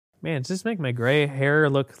Man, does this make my gray hair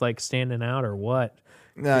look like standing out or what?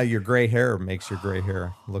 Your gray hair makes your gray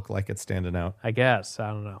hair look like it's standing out. I guess. I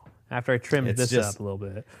don't know. After I trimmed It's this just- up a little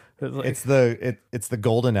bit. Like, It's the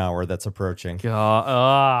golden hour that's approaching,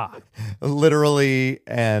 literally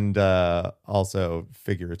and also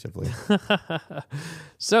figuratively.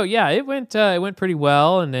 So yeah, it went pretty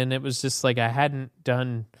well, and then it was just like I hadn't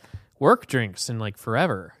done work drinks in like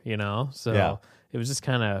forever, So Yeah. it was just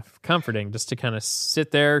kind of comforting just to kind of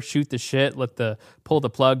sit there, shoot the shit, pull the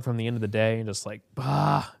plug from the end of the day, and just like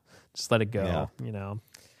just let it go, Yeah.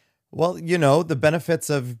 Well, the benefits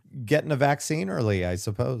of getting a vaccine early, I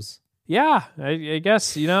suppose. Yeah, I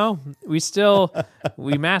guess we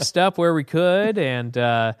masked up where we could, and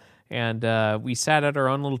we sat at our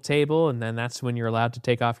own little table, and then that's when you're allowed to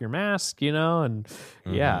take off your mask, and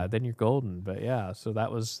then you're golden. But yeah, so that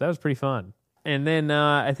was pretty fun. And then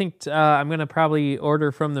I think I'm gonna probably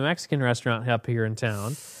order from the Mexican restaurant up here in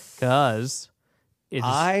town because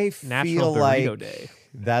it's National Burrito Day.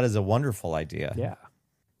 That is a wonderful idea. Yeah.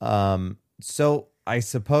 So I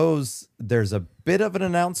suppose there's a bit of an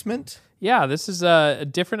announcement. Yeah, this is a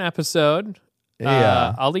different episode.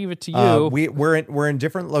 Yeah. I'll leave it to you. We're in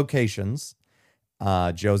different locations.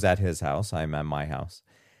 Joe's at his house. I'm at my house.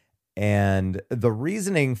 And the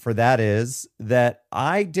reasoning for that is that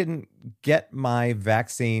I didn't get my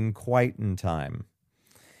vaccine quite in time.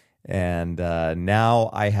 And now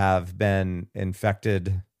I have been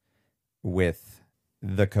infected with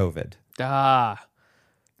the COVID.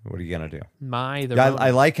 What are you going to do? I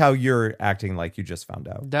like how you're acting like you just found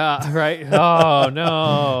out. Right? Oh,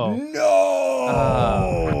 no.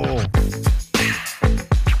 No!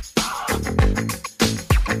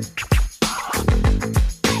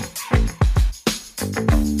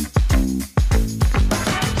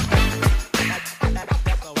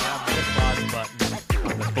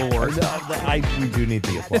 We do need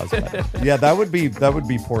the applause button. Yeah, that would be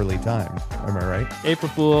poorly timed. Am I right? April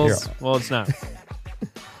Fools. Here. Well, it's not.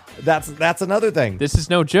 That's another thing. This is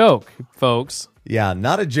no joke, folks. Yeah,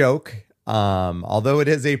 not a joke. Although it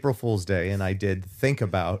is April Fool's Day, and I did think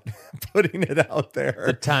about putting it out there.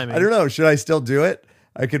 The timing. I don't know. Should I still do it?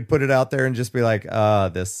 I could put it out there and just be like,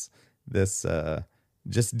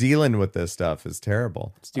 just dealing with this stuff is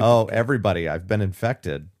terrible. Stupid. Oh, everybody, I've been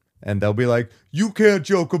infected. And they'll be like, you can't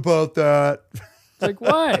joke about that. It's like,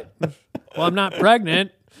 what? Well, I'm not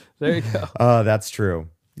pregnant. There you go. That's true.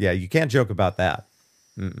 Yeah, you can't joke about that.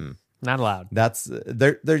 Mm-mm. Not allowed. That's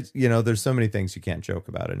there's so many things you can't joke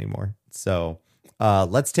about anymore. So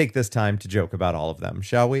let's take this time to joke about all of them,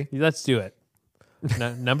 shall we? Let's do it.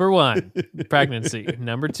 Number 1, pregnancy.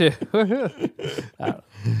 Number 2.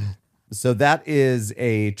 So that is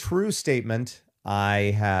a true statement.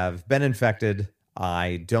 I have been infected.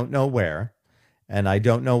 I don't know where, and I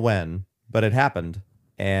don't know when, but it happened,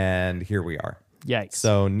 and here we are. Yikes.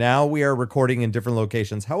 So now we are recording in different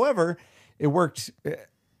locations. However, it worked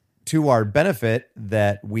to our benefit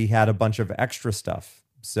that we had a bunch of extra stuff.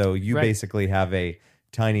 So you basically have a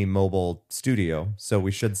tiny mobile studio, so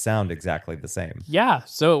we should sound exactly the same. Yeah,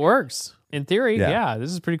 so it works. In theory, yeah,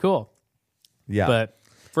 this is pretty cool. Yeah. But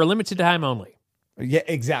for a limited time only. Yeah,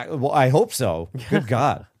 exactly. Well, I hope so. Good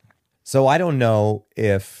God. So I don't know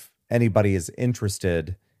if anybody is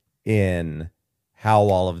interested in how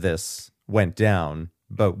all of this went down,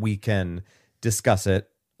 but we can discuss it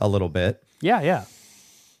a little bit. Yeah.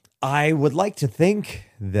 I would like to think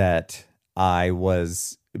that I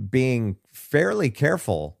was being fairly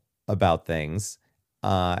careful about things.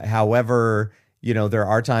 However, there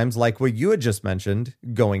are times like what you had just mentioned,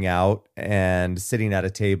 going out and sitting at a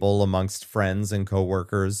table amongst friends and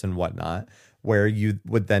coworkers and whatnot, where you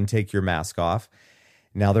would then take your mask off.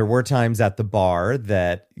 Now, there were times at the bar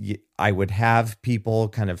that I would have people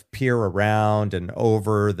kind of peer around and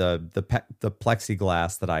over the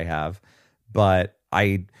plexiglass that I have, but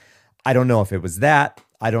I don't know if it was that.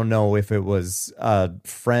 I don't know if it was a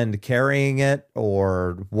friend carrying it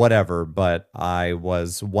or whatever, but I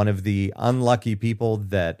was one of the unlucky people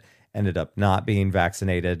that ended up not being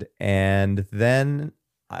vaccinated. And then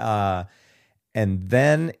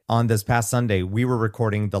on this past Sunday, we were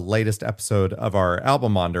recording the latest episode of our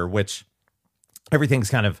Albumonder, which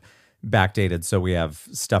everything's kind of backdated, so we have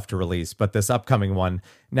stuff to release. But this upcoming one,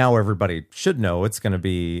 now everybody should know it's going to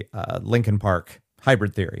be Linkin Park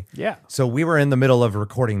Hybrid Theory. Yeah. So we were in the middle of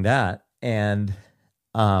recording that, and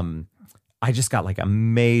I just got like a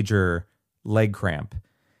major leg cramp.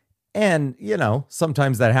 And,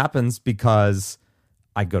 sometimes that happens because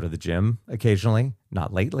I go to the gym occasionally,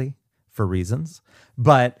 not lately for reasons,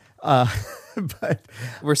 but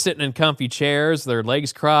we're sitting in comfy chairs, their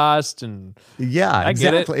legs crossed, and yeah, I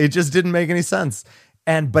get exactly. It just didn't make any sense.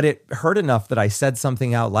 But it hurt enough that I said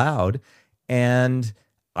something out loud, and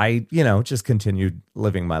I, just continued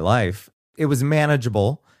living my life. It was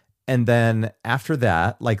manageable. And then after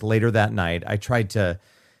that, like later that night, I tried to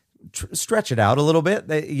stretch it out a little bit.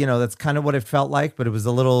 That's kind of what it felt like, but it was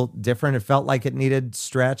a little different. It felt like it needed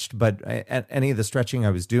stretched, but any of the stretching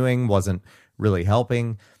I was doing wasn't really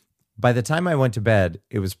helping. By the time I went to bed,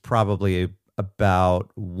 it was probably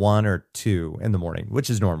about 1 or 2 in the morning, which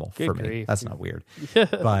is normal for me. grief. That's not weird.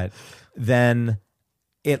 But then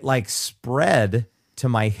it like spread to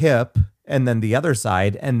my hip and then the other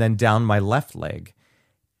side and then down my left leg.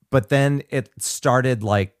 But then it started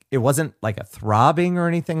like, it wasn't like a throbbing or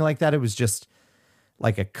anything like that. It was just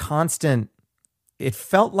like a constant, it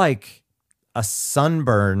felt like a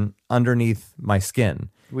sunburn underneath my skin.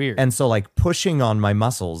 Weird. And so like pushing on my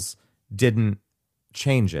muscles didn't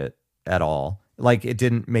change it at all. Like it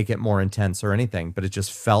didn't make it more intense or anything, but it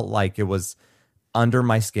just felt like it was under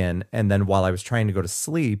my skin. And then while I was trying to go to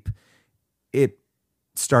sleep, it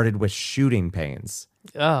started with shooting pains.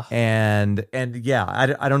 Ugh. And yeah,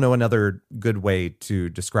 I don't know another good way to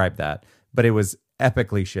describe that, but it was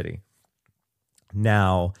epically shitty.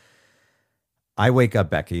 Now, I wake up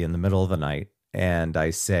Becky in the middle of the night and I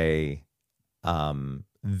say,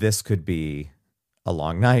 this could be a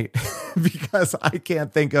long night because I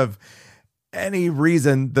can't think of any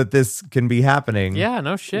reason that this can be happening. Yeah,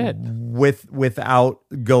 no shit. Without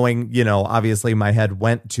going, obviously my head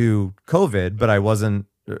went to COVID, but I wasn't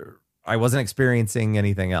experiencing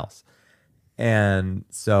anything else. And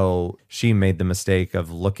so she made the mistake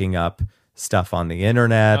of looking up stuff on the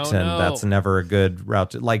internet, that's never a good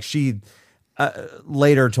route to, like, she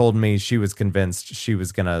later told me she was convinced she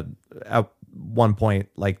was going to at one point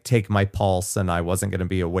like take my pulse and I wasn't going to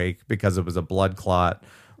be awake because it was a blood clot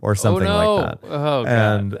or something like that. Oh, God.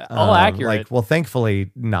 And all accurate. Like, well,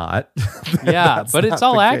 thankfully not. Yeah, but it's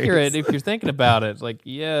all accurate case. if you're thinking about it. Like,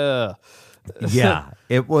 yeah. Yeah,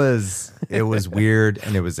 it was weird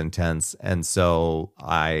and it was intense. And so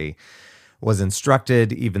I was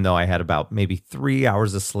instructed, even though I had about maybe 3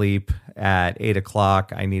 hours of sleep at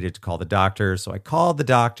 8:00, I needed to call the doctor. So I called the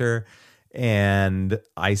doctor and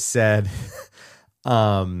I said,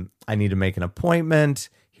 I need to make an appointment.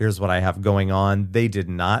 Here's what I have going on. They did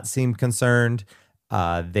not seem concerned.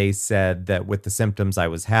 They said that with the symptoms I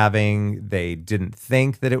was having, they didn't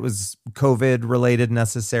think that it was COVID related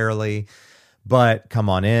necessarily. But come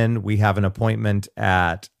on in. We have an appointment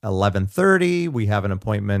at 11:30. We have an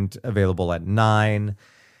appointment available at 9.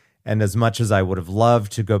 And as much as I would have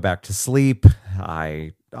loved to go back to sleep,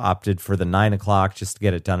 I opted for the 9 o'clock just to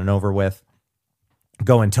get it done and over with.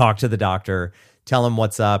 Go and talk to the doctor, tell him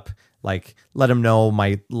what's up, like let him know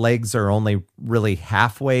my legs are only really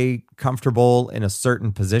halfway comfortable in a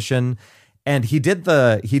certain position. And he did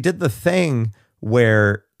the thing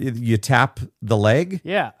where you tap the leg.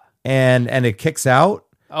 Yeah. And it kicks out.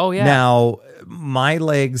 Oh, yeah. Now, my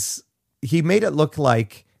legs, he made it look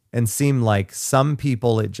like and seem like some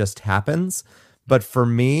people it just happens. But for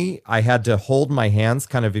me, I had to hold my hands,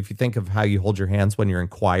 kind of if you think of how you hold your hands when you're in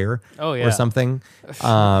choir or something.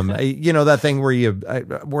 That thing where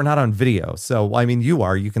we're not on video. So, I mean,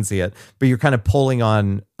 you can see it, but you're kind of pulling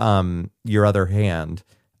on your other hand,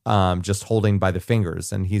 just holding by the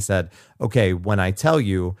fingers. And he said, okay, when I tell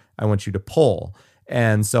you, I want you to pull.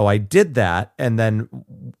 And so I did that. And then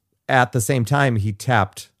at the same time, he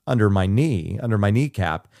tapped under my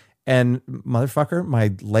kneecap. And motherfucker,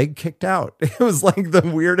 my leg kicked out. It was like the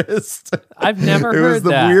weirdest. I've never heard that. It was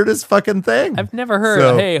the weirdest fucking thing. I've never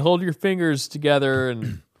heard, hey, hold your fingers together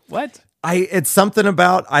and what? It's something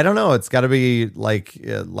about, I don't know. It's got to be like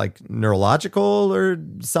neurological or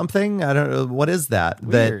something. I don't know. What is that?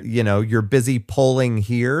 Weird. That, you're busy pulling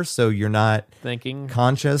here, so you're not thinking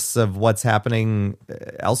conscious of what's happening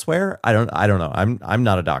elsewhere. I don't know. I'm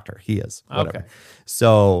not a doctor. He is. Whatever. Okay.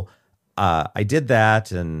 So I did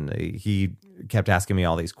that, and he kept asking me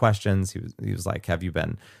all these questions. He was like, have you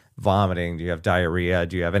been vomiting? Do you have diarrhea?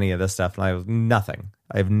 Do you have any of this stuff? And I was nothing.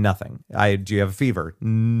 I have nothing. Do you have a fever?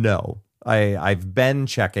 No. I've been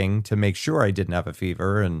checking to make sure I didn't have a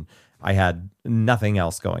fever, and I had nothing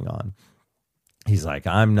else going on. He's like,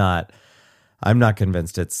 I'm not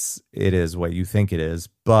convinced it is what you think it is,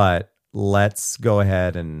 but let's go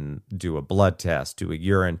ahead and do a blood test, do a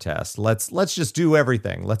urine test. Let's just do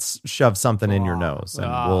everything. Let's shove something in your nose,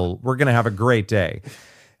 and we're gonna have a great day.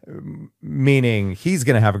 Meaning he's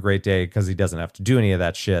going to have a great day because he doesn't have to do any of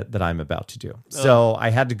that shit that I'm about to do. So I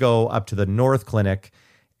had to go up to the North Clinic,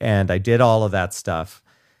 and I did all of that stuff.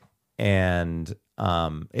 And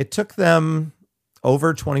it took them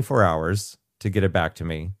over 24 hours to get it back to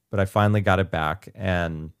me, but I finally got it back.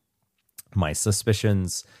 And My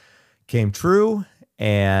suspicions came true,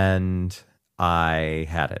 and I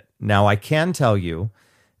had it. Now, I can tell you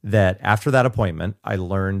that after that appointment, I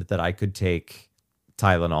learned that I could take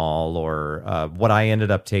Tylenol, or what I ended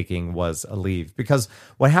up taking was Aleve. Because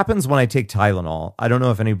what happens when I take Tylenol, I don't know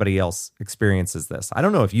if anybody else experiences this. I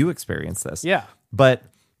don't know if you experience this. Yeah. But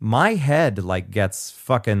my head like gets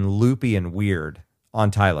fucking loopy and weird on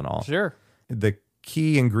Tylenol. Sure. The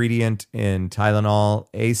key ingredient in Tylenol,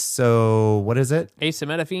 what is it?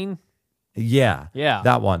 Acetaminophen. Yeah. Yeah.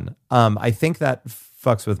 That one. I think that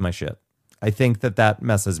fucks with my shit. I think that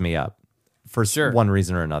messes me up for Sure. one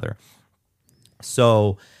reason or another.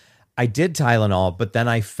 So I did Tylenol, but then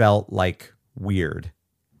I felt like weird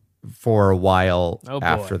for a while Oh, boy.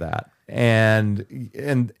 after that. And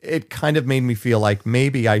it kind of made me feel like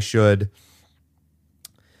maybe I should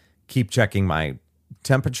keep checking my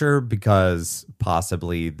temperature, because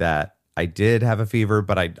possibly that I did have a fever,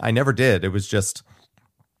 but I never did. It was just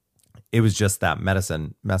that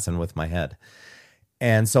medicine messing with my head.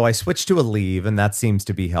 And so I switched to Aleve, and that seems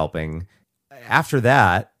to be helping. After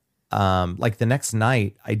that, like the next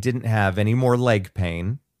night, I didn't have any more leg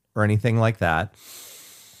pain or anything like that.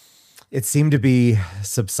 It seemed to be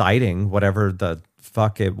subsiding, whatever the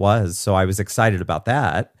fuck it was. So I was excited about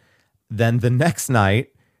that. Then the next night,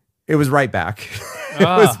 it was right back. It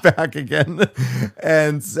was back again.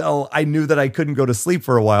 And so I knew that I couldn't go to sleep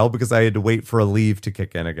for a while because I had to wait for Aleve to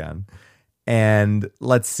kick in again. And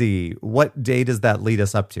let's see, what day does that lead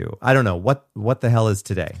us up to? I don't know. What the hell is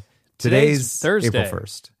today? Today's Thursday. April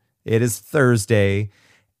 1st. It is Thursday.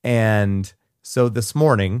 And so this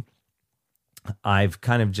morning, I've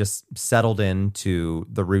kind of just settled into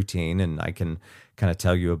the routine, and I can kind of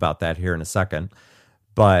tell you about that here in a second.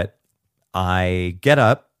 But I get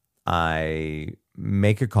up, I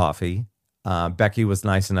make a coffee. Becky was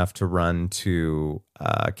nice enough to run to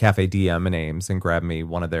Cafe DM and Ames and grab me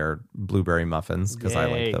one of their blueberry muffins, because I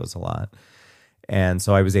Yay. like those a lot. And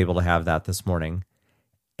so I was able to have that this morning.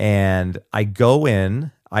 And I go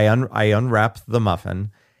in, I unwrap the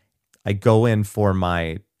muffin. I go in for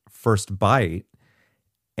my first bite,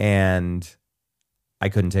 and I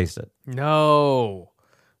couldn't taste it. No.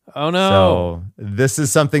 Oh, no. So this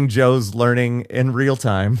is something Joe's learning in real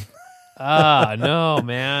time. No,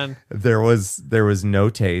 man. There was no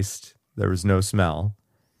taste, there was no smell.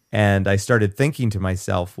 And I started thinking to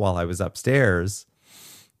myself while I was upstairs,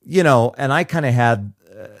 and I kind of had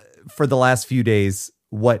for the last few days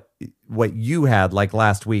what you had like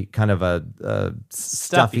last week, kind of a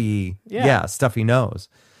stuffy, stuffy nose.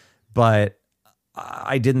 But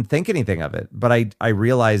I didn't think anything of it. But I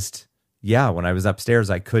realized, when I was upstairs,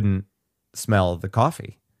 I couldn't smell the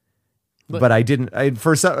coffee. But I didn't. I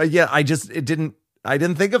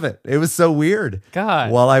didn't think of it. It was so weird.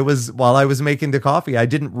 God. While I was making the coffee, I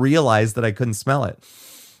didn't realize that I couldn't smell it.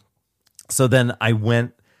 So then I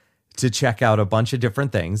went to check out a bunch of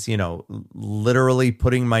different things. Literally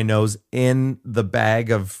putting my nose in the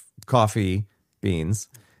bag of coffee beans,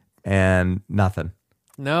 and nothing.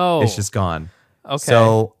 No. It's just gone. Okay.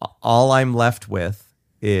 So all I'm left with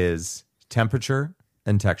is temperature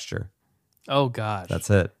and texture. Oh, gosh. That's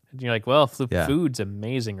it. And you're like, well, Yeah. food's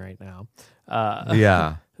amazing right now.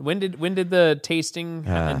 Yeah. When did the tasting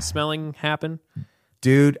and smelling happen?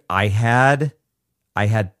 Dude, I had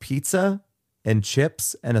pizza and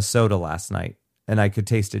chips and a soda last night, and I could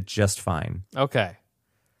taste it just fine. Okay.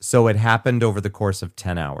 So it happened over the course of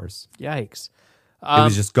 10 hours. Yikes. It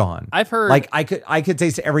was just gone. I've heard like I could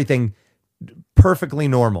taste everything perfectly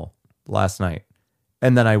normal last night.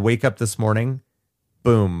 And then I wake up this morning,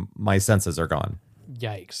 boom, my senses are gone.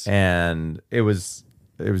 Yikes. And it was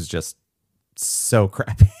just so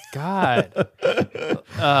crappy. God.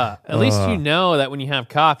 At least you know that when you have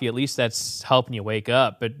coffee, at least that's helping you wake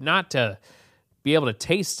up, but not to be able to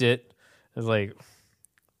taste it is like,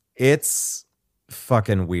 It's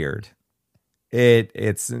fucking weird.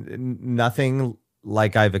 It's nothing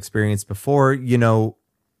like I've experienced before. You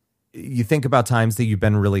think about times that you've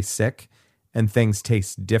been really sick and things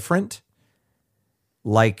taste different.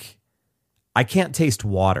 Like, I can't taste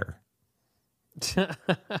water.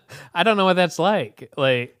 I don't know what that's like.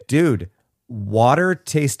 Like, Dude, water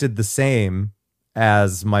tasted the same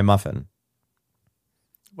as my muffin.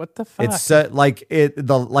 what the fuck? It's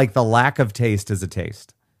the lack of taste is a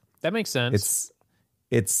taste. That makes sense.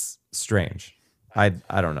 It's strange. I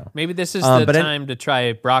don't know. Maybe this is the but time to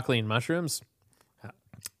try broccoli and mushrooms.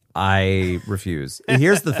 I refuse.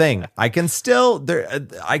 Here's the thing. I can still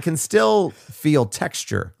feel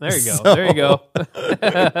texture. There you go. So- There you go.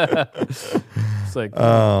 It's like,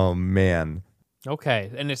 Oh man.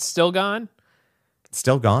 okay. And it's still gone?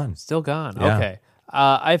 Still gone. Still gone. Yeah. Okay.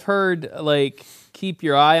 I've heard like keep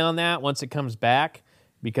your eye on that once it comes back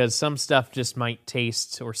because some stuff just might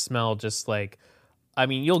taste or smell just like. I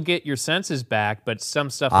mean, you'll get your senses back, but some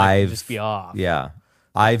stuff might just be off. Yeah.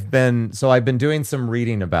 I've been doing some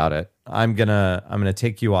reading about it. I'm gonna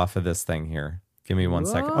take you off of this thing here. Give me 1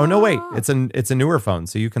 second. Oh no, wait. It's a newer phone,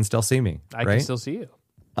 so you can still see me. I can still see you.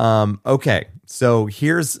 Okay. So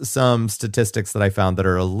here's some statistics that I found that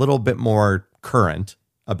are a little bit more current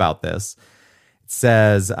about this. It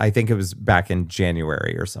says, I think it was back in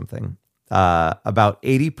January or something. About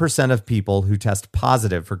 80% of people who test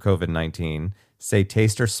positive for COVID-19 say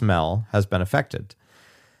taste or smell has been affected.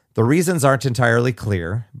 The reasons aren't entirely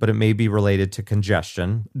clear, but it may be related to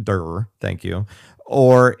congestion, thank you,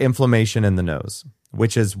 or inflammation in the nose,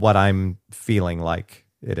 which is what I'm feeling like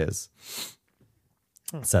it is.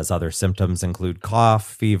 It says other symptoms include cough,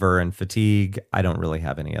 fever, and fatigue. I don't really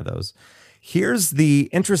have any of those. Here's the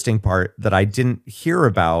interesting part that I didn't hear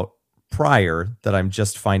about prior that I'm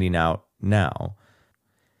just finding out now.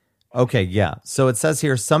 Okay, yeah. So it says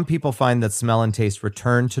here, some people find that smell and taste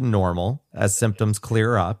return to normal as symptoms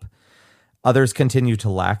clear up. Others continue to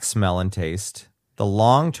lack smell and taste. The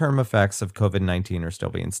long-term effects of COVID-19 are still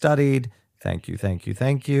being studied. Thank you, thank you,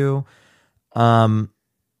 thank you.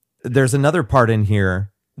 There's another part in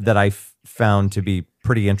here that I found to be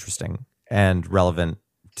pretty interesting and relevant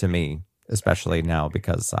to me, especially now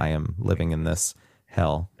because I am living in this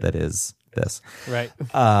hell that is this. Right.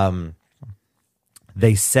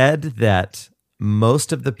 They said that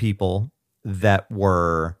most of the people that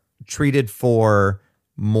were treated for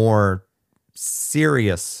more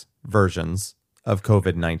serious versions of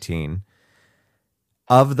COVID-19,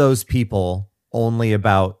 of those people, only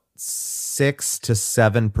about 6 to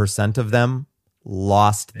 7% of them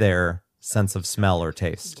lost their sense of smell or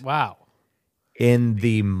taste. Wow. In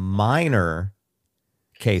the minor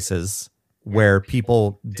cases where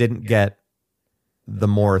people didn't get the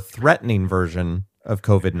more threatening version of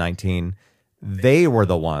COVID-19, they were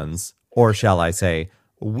the ones, or shall I say,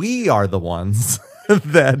 we are the ones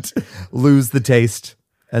that lose the taste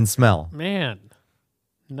and smell. Man.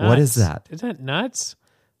 Nuts. What is that? Isn't that nuts?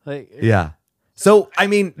 Like, yeah. So, I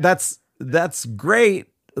mean, that's great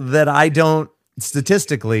that I don't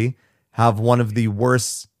statistically have one of the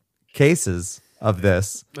worst cases of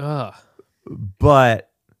this. Ugh.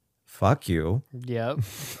 But fuck you. Yep.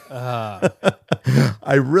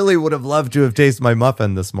 I really would have loved to have tasted my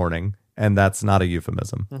muffin this morning, and that's not a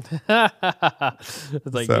euphemism. It's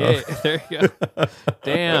like, yeah, there you go.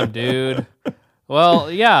 Damn, dude.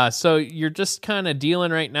 Well, yeah, so you're just kind of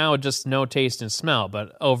dealing right now with just no taste and smell,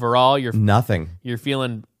 but overall you're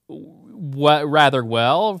feeling rather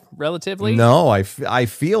well, relatively? No, I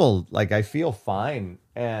feel fine,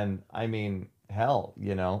 and I mean, hell,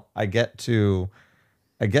 I get to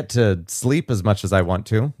sleep as much as I want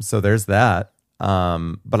to, so there's that.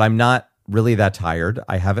 But I'm not really that tired.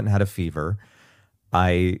 I haven't had a fever.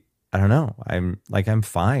 I don't know. I'm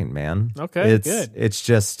fine, man. Okay, good. It's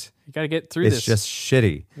just you got to get through this. It's just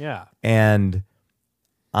shitty. Yeah. And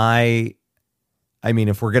I mean,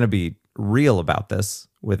 if we're going to be real about this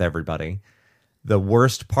with everybody, the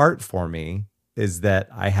worst part for me is that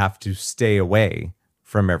I have to stay away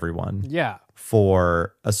from everyone. Yeah.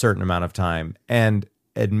 For a certain amount of time. And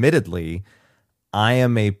admittedly, I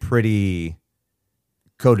am a pretty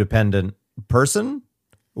codependent person,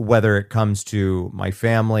 whether it comes to my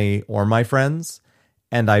family or my friends,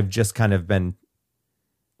 and I've just kind of been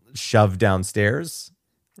shoved downstairs.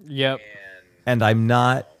 Yep. And I'm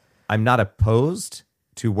not opposed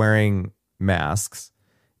to wearing masks.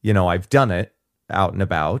 I've done it out and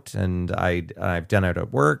about, and I've done it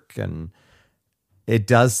at work, and it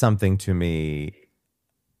does something to me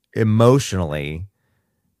emotionally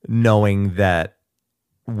knowing that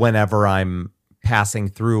whenever I'm passing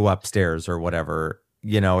through upstairs or whatever,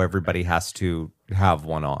 everybody has to have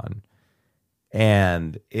one on.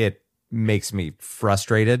 And it makes me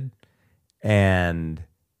frustrated and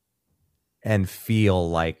feel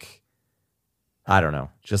like, I don't know,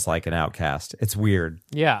 just like an outcast. It's weird.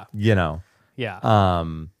 Yeah. Yeah.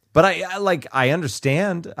 But I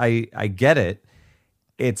understand. I get it.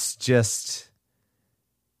 It's just,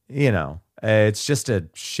 it's just a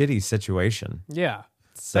shitty situation. Yeah.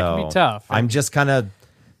 So that can be tough. I'm just kind of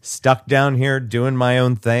stuck down here doing my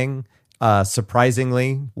own thing.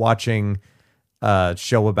 Surprisingly, watching a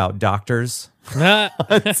show about doctors on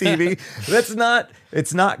TV.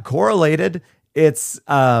 It's not correlated. It's,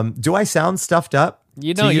 do I sound stuffed up?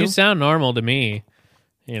 You sound normal to me.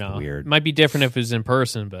 Weird. It might be different if it was in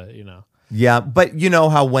person, but Yeah, but you know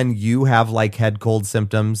how when you have like head cold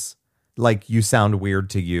symptoms, like you sound weird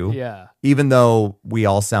to you. Yeah. Even though we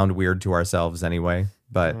all sound weird to ourselves anyway,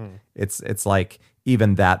 but it's like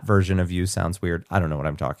even that version of you sounds weird. I don't know what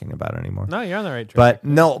I'm talking about anymore. No, you're on the right track. But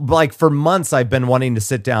no, like for months I've been wanting to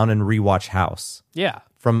sit down and rewatch House. Yeah.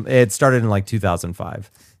 From it started in like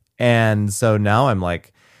 2005. And so now I'm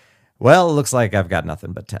like, well, it looks like I've got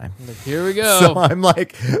nothing but time. Like, here we go.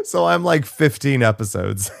 So I'm like 15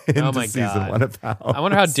 episodes into my season God. 1 of House. I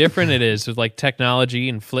wonder how different it is with like technology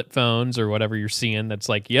and flip phones or whatever you're seeing. That's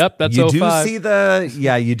like, yep, that's you 05.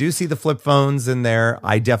 you do see the flip phones in there.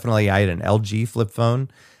 I had an LG flip phone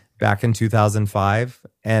back in 2005,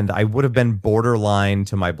 and I would have been borderline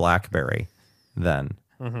to my BlackBerry then.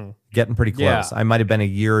 Getting pretty close. Yeah. I might have been a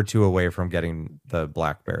year or two away from getting the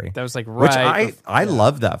BlackBerry. That was like Which right. I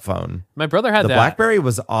love that phone. My brother had The that. BlackBerry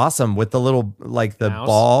was awesome with the little like the Mouse.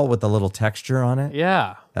 ball with the little texture on it.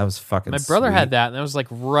 Yeah. That was fucking My brother sweet. had that, and that was like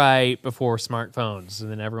right before smartphones.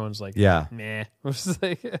 And then everyone's like, Yeah. meh. It was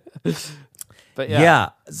like- but Yeah.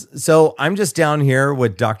 So I'm just down here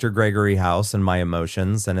with Dr. Gregory House and my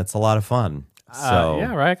emotions, and it's a lot of fun. So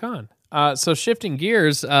yeah, right on. So shifting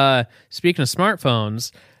gears, speaking of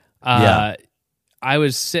smartphones, Yeah. I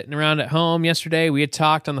was sitting around at home yesterday. We had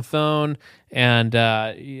talked on the phone, and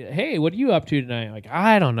hey, what are you up to tonight? Like,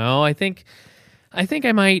 I don't know. I think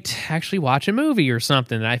I might actually watch a movie or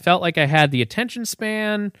something. And I felt like I had the attention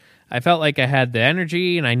span. I felt like I had the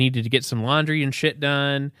energy, and I needed to get some laundry and shit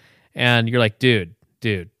done. And you're like, dude,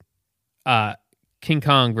 King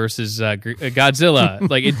Kong versus Godzilla.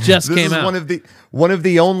 Like, it just this came is out. one of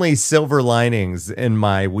the only silver linings in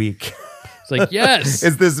my week. It's like, yes.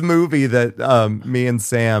 is this movie that me and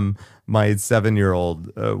Sam, my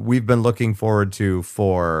 7-year-old, we've been looking forward to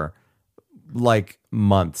for like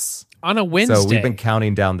months. On a Wednesday. So we've been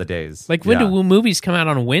counting down the days. Like, when Yeah. do movies come out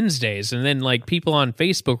on Wednesdays? And then, like, people on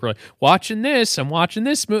Facebook were like, watching this, I'm watching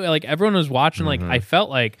this movie. Like, everyone was watching, like, I felt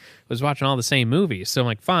like I was watching all the same movies. So I'm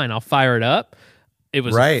like, fine, I'll fire it up. It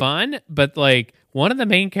was Right. fun, but, like, one of the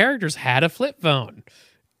main characters had a flip phone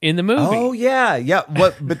in the movie. Oh yeah.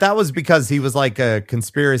 But that was because he was like a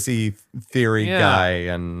conspiracy theory Yeah. guy,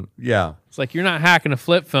 and yeah, It's like, you're not hacking a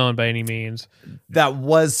flip phone by any means. that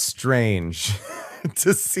was strange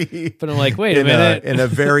to see. But I'm like, wait a in minute. in a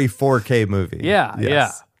very 4K movie. Yeah, Yes.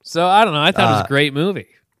 yeah. So I don't know. I thought it was a great movie.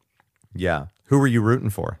 Yeah. Who were you rooting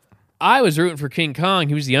for? I was rooting for King Kong.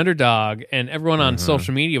 He was the underdog, and everyone on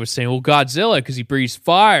social media was saying, "Well, Godzilla because he breathes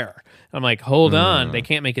fire." I'm like, hold on, they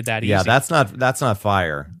can't make it that easy. Yeah, that's not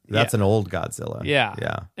fire. That's Yeah. an old Godzilla. Yeah.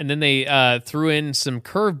 Yeah. And then they threw in some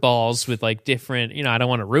curveballs with like different, I don't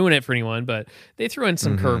want to ruin it for anyone, but they threw in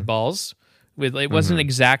some curveballs with it wasn't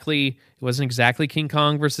exactly King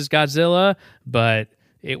Kong versus Godzilla, but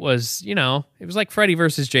it was, it was like Freddy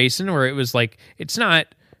versus Jason, where it was like it's not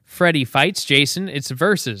Freddy fights Jason, it's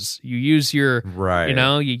versus. You use your Right.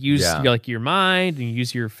 you use Yeah. your mind and you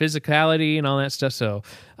use your physicality and all that stuff. So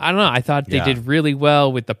I don't know. I thought they Yeah. did really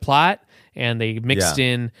well with the plot. And they mixed Yeah.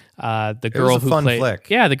 in the was girl a who fun played. flick,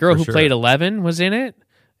 Yeah, the girl for who sure. played 11 was in it.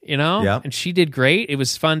 Yep. And she did great. It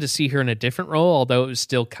was fun to see her in a different role, although it was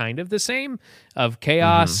still kind of the same of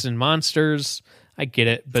chaos and monsters. I get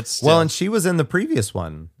it, but still. Well, and she was in the previous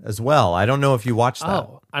one as well. I don't know if you watched that.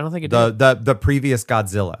 oh, I don't think it did. The previous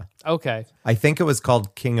Godzilla. Okay, I think it was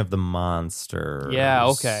called King of the Monsters. Yeah,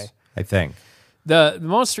 okay. I think. the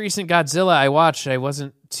most recent Godzilla I watched, I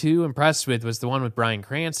wasn't too impressed with, was the one with Bryan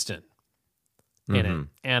Cranston in it,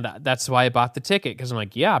 and that's why I bought the ticket because I'm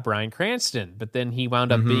like, yeah, Bryan Cranston. But then he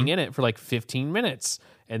wound up being in it for like 15 minutes,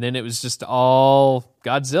 and then it was just all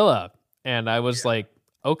Godzilla, and I was like,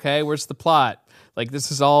 okay, where's the plot? Like,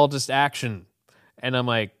 this is all just action, and I'm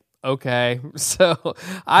like, okay. So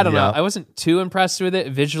I don't know. Yeah. I wasn't too impressed with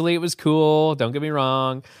it. Visually, it was cool. Don't get me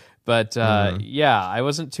wrong. But yeah, I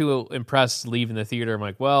wasn't too impressed leaving the theater. I'm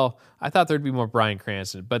like, well, I thought there'd be more Bryan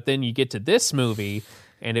Cranston. But then you get to this movie,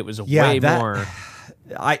 and it was way more.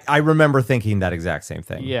 I remember thinking that exact same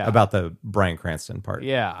thing. Yeah. About the Bryan Cranston part.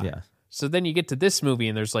 Yeah. Yeah. So then you get to this movie,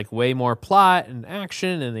 and there's like way more plot and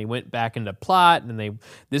action, and they went back into plot, and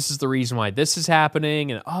this is the reason why this is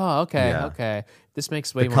happening, and Yeah. okay, this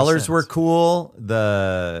makes way The more colors sense. were cool.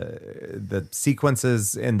 The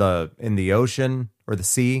sequences in the ocean or the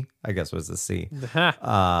sea, I guess it was the sea.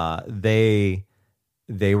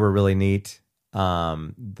 They were really neat.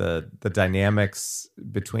 The dynamics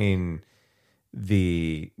between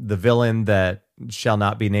the villain that shall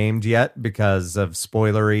not be named yet because of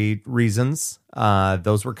spoilery reasons.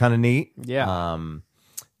 Those were kind of neat. Yeah.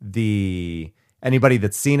 Anybody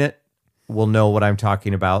that's seen it will know what I'm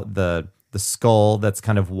talking about. The skull that's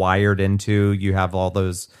kind of wired into, you have all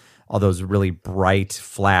all those really bright,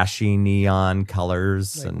 flashy neon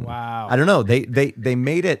colors. And wow. I don't know. They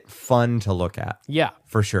made it fun to look at. Yeah.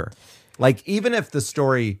 For sure. Like, even if the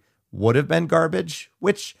story would have been garbage,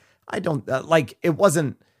 which I don't like, it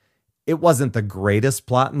wasn't the greatest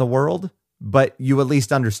plot in the world, but you at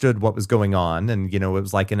least understood what was going on. And, it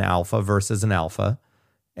was like an alpha versus an alpha.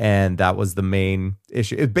 And that was the main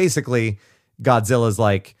issue. It basically, Godzilla's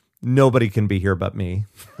like, nobody can be here but me.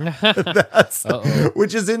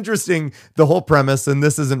 Which is interesting. The whole premise, and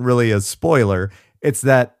this isn't really a spoiler, it's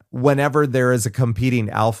that whenever there is a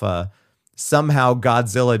competing alpha, somehow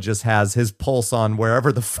Godzilla just has his pulse on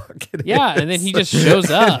wherever the fuck it is. Yeah, and then he just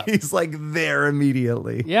shows up. He's like there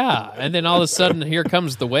immediately. Yeah, and then all of a sudden, here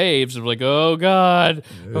comes the waves. We're like, oh god,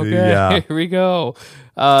 okay, here we go.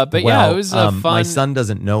 But it was fun. My son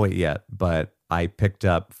doesn't know it yet, but I picked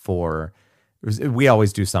up we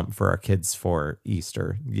always do something for our kids for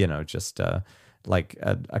Easter, just like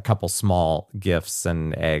a couple small gifts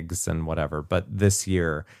and eggs and whatever. But this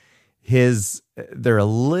year, they're a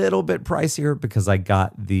little bit pricier because I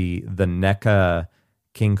got the NECA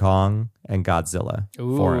King Kong and Godzilla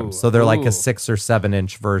for him. So they're like a 6 or 7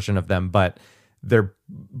 inch version of them, but they're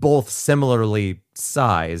both similarly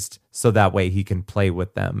sized, so that way he can play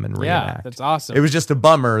with them and reenact. Yeah, that's awesome. It was just a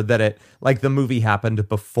bummer that the movie happened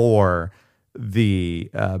before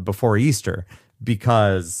before Easter,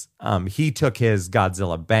 because he took his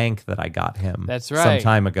Godzilla bank that I got him some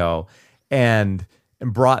time ago and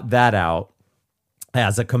brought that out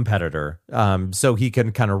as a competitor, so he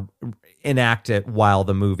can kind of enact it while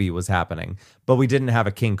the movie was happening. But we didn't have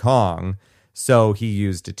a King Kong, so he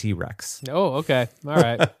used a T-Rex. Oh, okay. All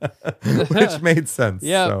right. Which made sense.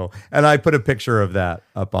 Yeah. So, and I put a picture of that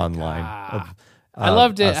up online. I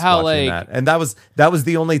loved it how that. And that was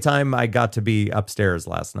the only time I got to be upstairs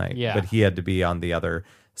last night. Yeah. But he had to be on the other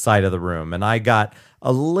side of the room, and I got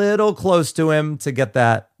a little close to him to get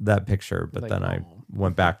that picture, but then I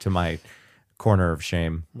went back to my corner of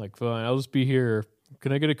shame. Like, fine, I'll just be here.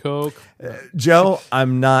 Can I get a Coke? Joe,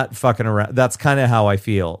 I'm not fucking around. That's kind of how I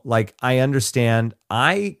feel. Like, I understand.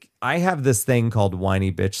 I have this thing called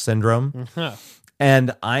whiny bitch syndrome,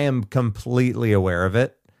 and I am completely aware of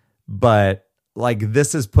it. But like,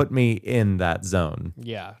 this has put me in that zone.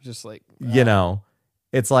 Yeah, just like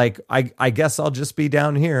it's like I guess I'll just be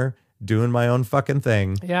down here doing my own fucking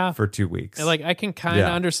thing. For 2 weeks. And like, I can kind of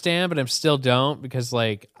understand, but I still don't, because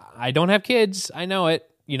like, I don't have kids. I know it.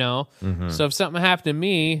 So if something happened to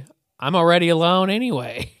me, I'm already alone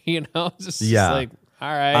anyway. It's just like, all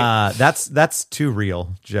right. That's too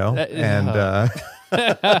real, Joe. But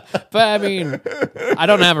I mean, I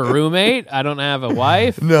don't have a roommate. I don't have a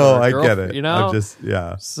wife. No, I get it.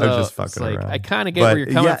 So I'm just fucking like, around. I kind of get where you're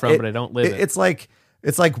coming from, but I don't live it. It's like,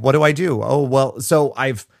 what do I do? Oh, well, so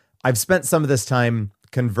I've spent some of this time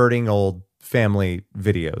converting old family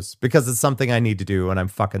videos because it's something I need to do, and I'm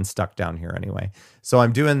fucking stuck down here anyway. So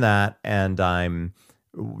I'm doing that, and I'm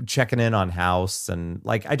checking in on House, and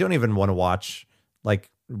like, I don't even want to watch like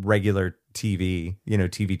regular TV,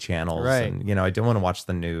 TV channels, and I don't want to watch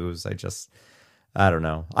the news. I don't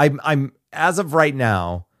know. I'm as of right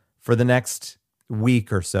now for the next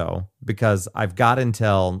week or so, because I've got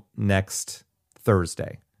until next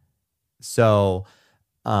Thursday, so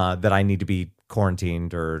that I need to be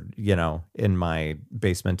quarantined or in my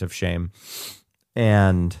basement of shame,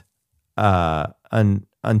 and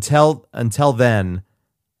until then,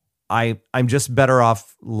 I'm just better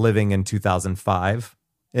off living in 2005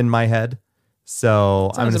 in my head. So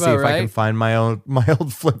I'm gonna see if I can find my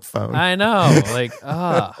old flip phone. I know, like,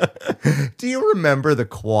 Do you remember the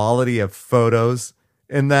quality of photos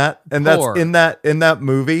in that? And that's in that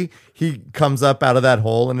movie. He comes up out of that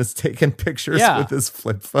hole and is taking pictures with his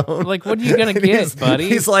flip phone. Like, what are you gonna get, buddy?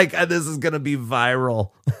 He's like, this is gonna be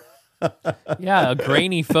viral. A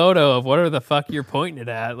grainy photo of whatever the fuck you're pointing it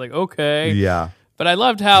at. Like, okay, yeah. But I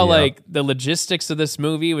loved how like the logistics of this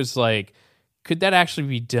movie was like, could that actually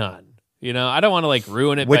be done? I don't want to like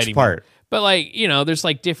ruin it. Which part? But like, there's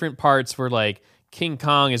like different parts where like King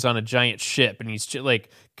Kong is on a giant ship and he's like,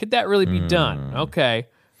 could that really be done? Okay.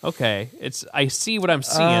 I see what I'm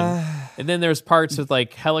seeing. And then there's parts with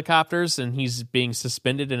like helicopters and he's being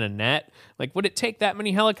suspended in a net. Like, would it take that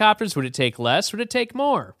many helicopters? Would it take less? Would it take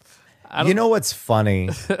more? What's funny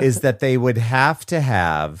is that they would have to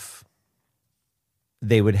have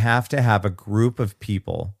a group of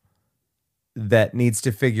people that needs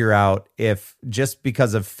to figure out if, just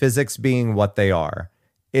because of physics being what they are,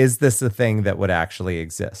 is this a thing that would actually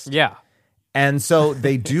exist? Yeah. And so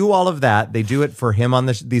they do all of that. They do it for him on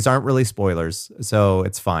these aren't really spoilers, so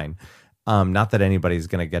it's fine. Not that anybody's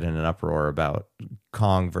going to get in an uproar about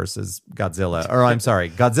Kong versus Godzilla, or I'm sorry,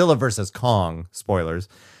 Godzilla versus Kong, spoilers.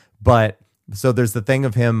 But so there's the thing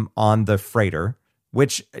of him on the freighter,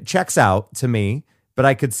 which checks out to me, but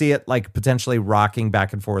I could see it like potentially rocking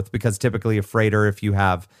back and forth because typically a freighter, if you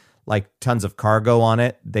have like tons of cargo on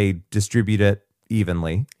it, they distribute it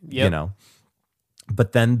evenly, you know.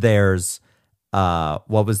 But then there's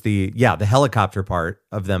the helicopter part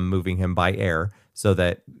of them moving him by air so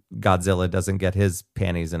that Godzilla doesn't get his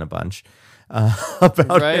panties in a bunch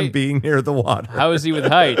about him being near the water. How is he with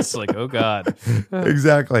heights? Like, oh God.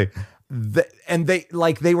 Exactly. And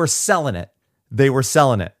they were selling it. They were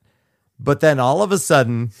selling it. But then all of a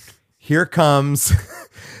sudden, here comes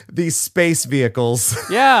these space vehicles.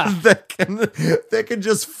 Yeah. that can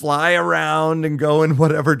just fly around and go in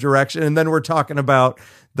whatever direction. And then we're talking about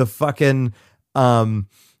the fucking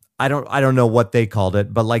I don't know what they called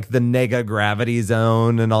it, but like the nega gravity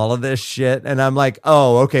zone and all of this shit. And I'm like,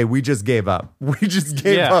 oh, okay, we just gave up. We just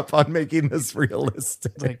gave up on making this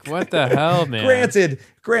realistic. Like, what the hell, man?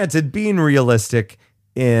 Granted, being realistic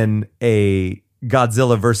in a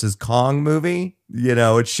Godzilla versus Kong movie, you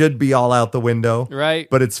know, it should be all out the window. Right.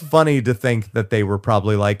 But it's funny to think that they were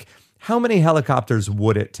probably like, how many helicopters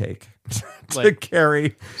would it take to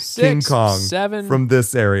carry 6, King Kong 7 from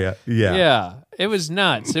this area? Yeah. Yeah. It was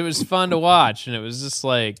nuts. It was fun to watch. And it was just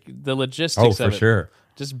like the logistics of it. Sure.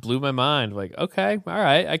 Just blew my mind. Like, okay, all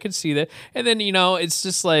right, I could see that. And then, you know, it's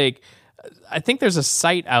just like, I think there's a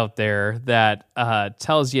site out there that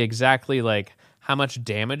tells you exactly like how much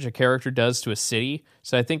damage a character does to a city.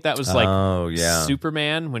 So I think that was like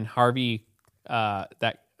Superman when Harvey,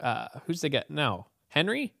 who's the guy? No,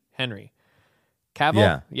 Henry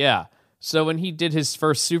Cavill. Yeah. So when he did his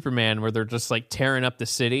first Superman, where they're just like tearing up the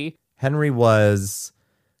city. What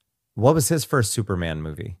was his first Superman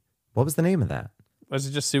movie? What was the name of that? Was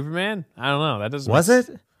it just Superman? I don't know. That doesn't. Was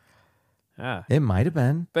it? Yeah. It might have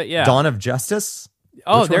been. But yeah. Dawn of Justice?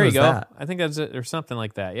 Oh, Which there one you was go. that? I think that's it or something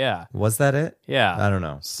like that. Yeah. Was that it? Yeah. I don't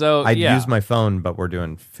know. So I'd use my phone, but we're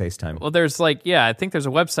doing FaceTime. Well, there's like, I think there's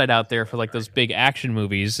a website out there for like those big action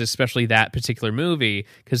movies, especially that particular movie,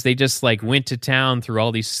 because they just like went to town through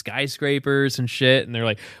all these skyscrapers and shit. And they're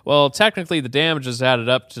like, well, technically the damages added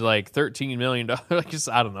up to like $13 million. Like,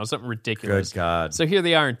 I don't know, something ridiculous. Good God. So here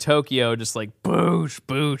they are in Tokyo, just like boosh,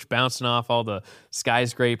 boosh, bouncing off all the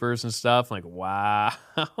skyscrapers and stuff. Like, wow.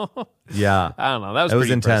 Yeah. I don't know. That was pretty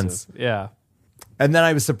pretty intense. Impressive. Yeah. And then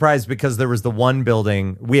I was surprised because there was the one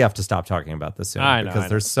building. We have to stop talking about this soon because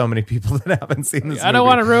there's so many people that haven't seen this. I don't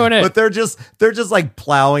want to ruin it. But they're just like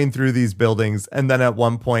plowing through these buildings, and then at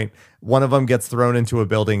one point, one of them gets thrown into a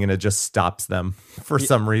building, and it just stops them for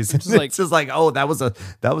some reason. It's just like, oh, that was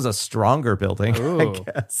a stronger building. Ooh,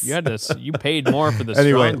 I guess you paid more for the.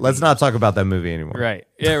 Anyway, let's not talk about that movie anymore. Right.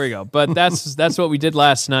 There we go. But that's what we did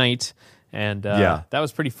last night. And that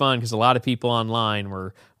was pretty fun because a lot of people online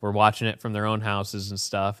were watching it from their own houses and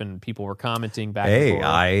stuff, and people were commenting back and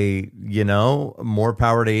forth. More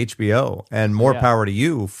power to HBO and more power to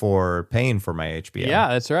you for paying for my HBO. Yeah,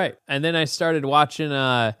 that's right. And then I started watching,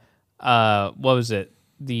 what was it?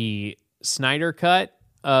 The Snyder Cut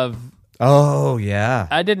of... Oh, yeah.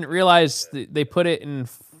 I didn't realize they put it in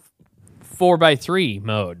 4:3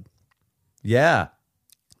 mode. Yeah.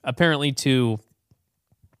 Apparently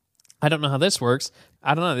I don't know how this works.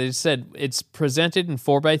 I don't know. They just said it's presented in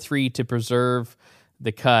 4:3 to preserve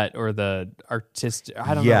the cut or the artistic.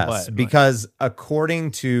 I don't know what. Yes, because according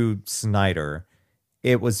to Snyder,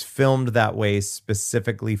 it was filmed that way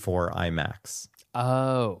specifically for IMAX.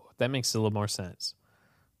 Oh, that makes a little more sense.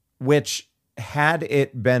 Which, had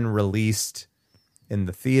it been released in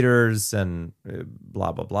the theaters and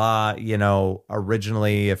blah, blah, blah,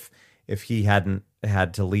 originally if he hadn't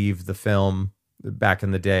had to leave the film back in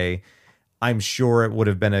the day, I'm sure it would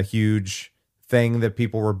have been a huge thing that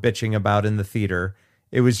people were bitching about in the theater.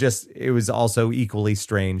 It was also equally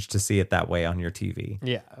strange to see it that way on your TV.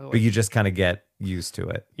 Yeah. But you just kind of get used to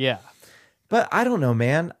it. Yeah. But I don't know,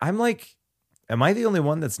 man. I'm like, am I the only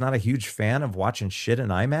one that's not a huge fan of watching shit in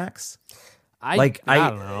IMAX? I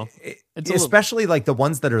don't know. Especially like the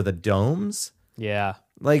ones that are the domes. Yeah.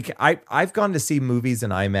 Like I've gone to see movies in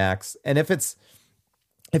IMAX, and if it's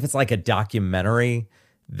like a documentary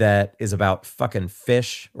that is about fucking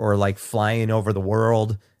fish or like flying over the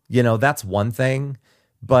world, that's one thing.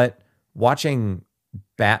 But watching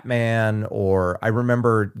Batman, or I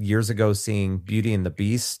remember years ago seeing Beauty and the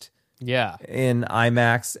Beast in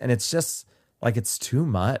IMAX, and it's just like, it's too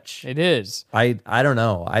much. It is. I don't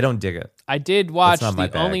know. I don't dig it. I did watch the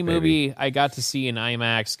bag, only baby. movie I got to see in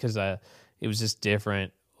IMAX because it was just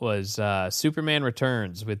different. Was Superman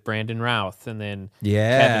Returns with Brandon Routh, and then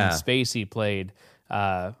Kevin Spacey played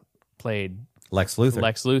Lex Luthor.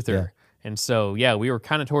 Lex Luthor. Yeah. And so, yeah, we were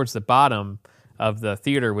kind of towards the bottom of the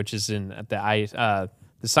theater, which is at the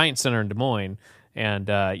Science Center in Des Moines. And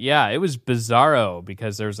yeah, it was bizarro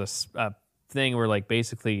because there's a thing where like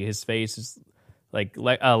basically his face is like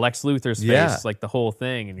Lex Luthor's face, Yeah. like the whole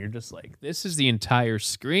thing, and you're just like, this is the entire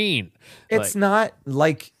screen. It's not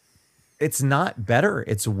better.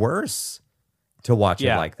 It's worse to watch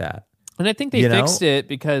Yeah. it like that. And I think they fixed it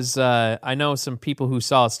because I know some people who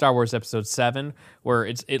saw Star Wars Episode 7 where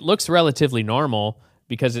it looks relatively normal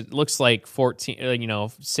because it looks like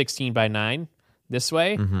 16 by 9 this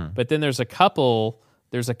way. Mm-hmm. But then there's a couple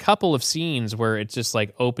of scenes where it just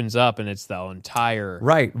like opens up and it's the entire.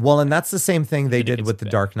 Right. Well, and that's the same thing they did gets with The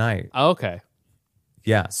bad. Dark Knight. Oh, okay.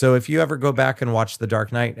 Yeah. So if you ever go back and watch The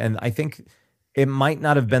Dark Knight, and I think it might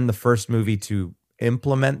not have been the first movie to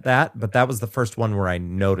implement that, but that was the first one where I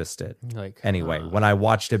noticed it. Like Anyway, when I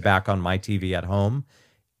watched it back on my TV at home,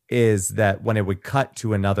 is that when it would cut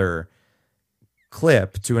to another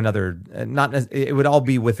clip, to another, it would all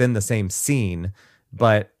be within the same scene,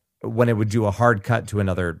 but when it would do a hard cut to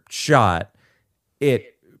another shot, it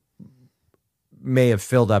may have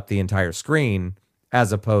filled up the entire screen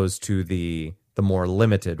as opposed to the more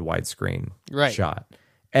limited widescreen Right. shot.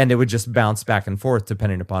 And it would just bounce back and forth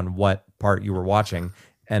depending upon what part you were watching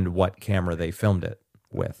and what camera they filmed it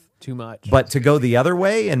with. too much. But to go the other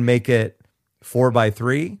way and make it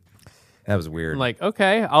 4:3, that was weird. I'm like,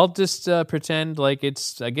 okay, I'll just pretend like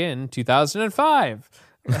it's again 2005.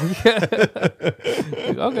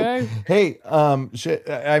 Okay. Hey,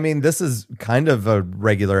 I mean, this is kind of a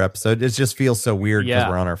regular episode. It just feels so weird because Yeah.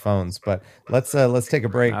 we're on our phones. But let's take a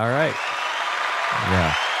break. All right.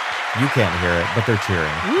 Yeah, you can't hear it, but they're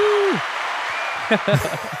cheering.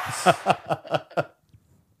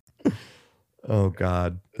 Oh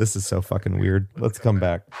God, this is so fucking weird. Let's come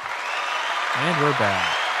back. And we're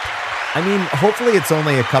back. I mean, hopefully it's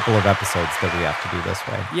only a couple of episodes that we have to do this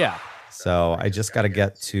way. Yeah. So I just got to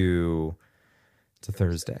get to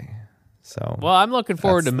Thursday. So Well, I'm looking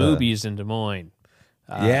forward to That's the- movies in Des Moines.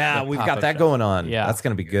 yeah, the we've got pop-up that shop. going on. Yeah. That's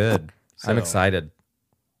going to be good. I'm So- excited.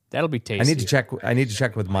 That'll be tasty. I need to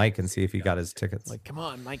check with Mike and see if he got his tickets. Like, come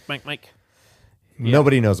on, Mike.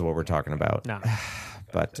 Nobody knows what we're talking about. No.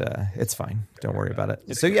 But it's fine. Don't worry about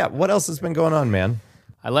it. So yeah, what else has been going on, man?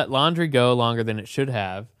 I let laundry go longer than it should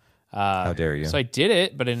have. How dare you? So I did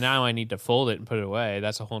it, but now I need to fold it and put it away.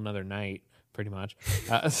 That's a whole nother night, pretty much.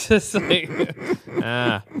 It's just like,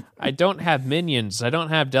 I don't have minions. I don't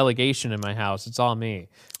have delegation in my house. It's all me.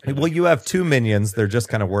 Well, you have two minions. They're just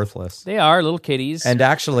kind of worthless. They are little kitties. And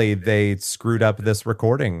actually, they screwed up this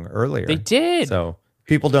recording earlier. They did. So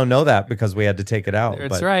people don't know that because we had to take it out.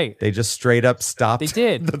 That's but right. They just straight up stopped They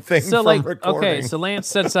did. the thing so from like, recording. okay, so Lance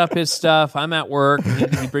sets up his stuff. I'm at work.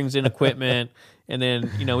 And he brings in equipment, and then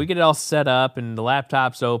we get it all set up, and the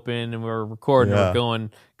laptop's open, and we're recording. Yeah. We're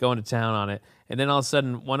going to town on it, and then all of a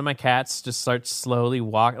sudden, one of my cats just starts slowly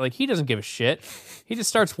walking. Like he doesn't give a shit. He just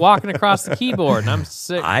starts walking across the keyboard, and I'm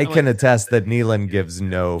sick. I can attest that Neelan gives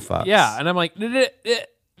no fucks. Yeah, and I'm like,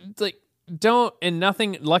 like don't, and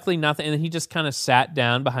nothing. Luckily, nothing. And he just kind of sat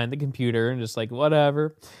down behind the computer and just like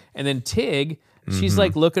whatever. And then Tig, she's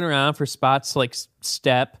like looking around for spots to like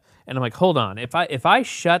step, and I'm like, hold on. If I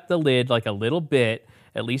shut the lid like a little bit,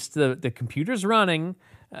 at least the computer's running,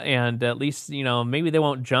 and at least maybe they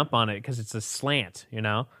won't jump on it because it's a slant.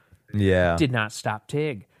 Yeah. Did not stop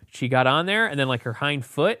Tig. She got on there, and then like her hind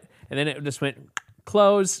foot, and then it just went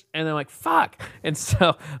close, and then like fuck, and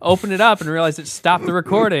so opened it up and realized it stopped the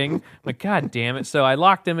recording. I'm like, god damn it! So I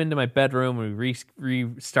locked them into my bedroom. And we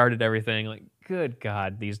restarted everything. Like, good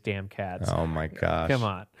god, these damn cats! Oh my gosh. Come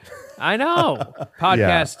on, I know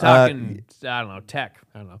podcast Yeah. talking. I don't know tech.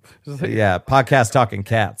 I don't know. Yeah. Podcast talking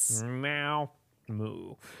cats. Meow,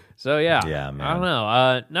 moo. So yeah, Yeah, man. I don't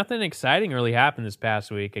know. Nothing exciting really happened this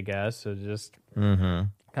past week. I guess so. Just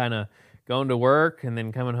kind of going to work and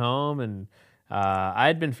then coming home, and I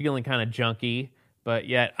had been feeling kind of junky, but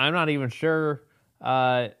yet I'm not even sure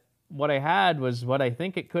what I had was what I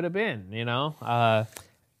think it could have been.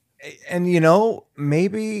 And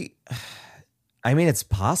maybe, I mean, it's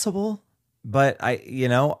possible, but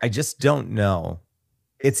I just don't know.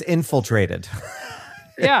 It's infiltrated.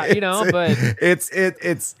 Yeah, but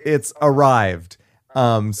it's arrived.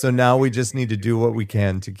 So now we just need to do what we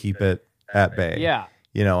can to keep it at bay. yeah,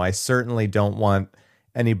 I certainly don't want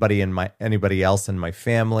anybody else in my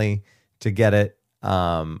family to get it.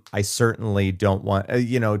 I certainly don't want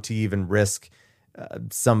to even risk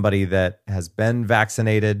somebody that has been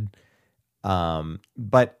vaccinated.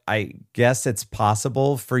 But I guess it's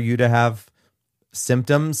possible for you to have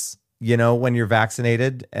symptoms, when you're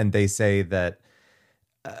vaccinated, and they say that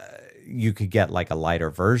you could get like a lighter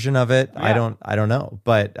version of it. Yeah. I don't know.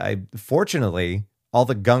 But fortunately, all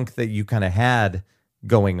the gunk that you kind of had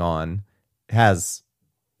going on has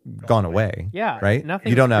gone away. Yeah. Right? Nothing.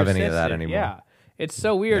 You don't have any of that anymore. Yeah. It's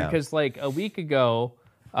so weird Yeah. because like a week ago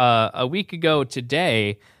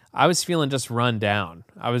today, I was feeling just run down.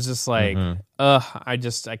 I was just like,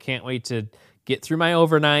 I can't wait to get through my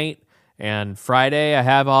overnight. And Friday I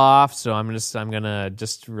have off, so I'm gonna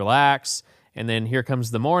just relax. And then here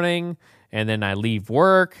comes the morning, and then I leave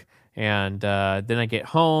work, and then I get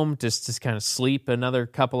home, just kind of sleep another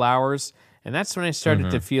couple hours, and that's when I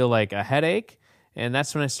started to feel like a headache, and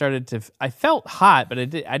that's when I felt hot, but I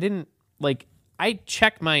didn't like. I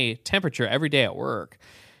check my temperature every day at work,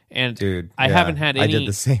 and Dude, I haven't had any. I did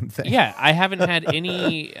the same thing. Yeah, I haven't had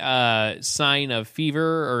any sign of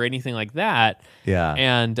fever or anything like that. Yeah.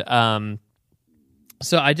 And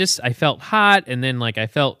so I felt hot, and then like I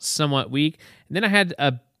felt somewhat weak, and then I had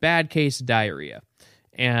a bad case of diarrhea,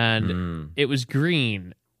 and it was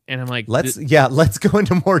green, and I'm like, Let's go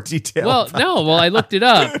into more detail. well, no, well I looked it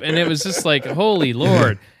up, and it was just like, holy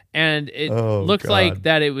Lord, and it looked God. like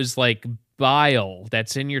that it was like bile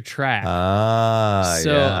that's in your tract.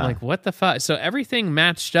 So yeah. I'm like, what the fuck? So everything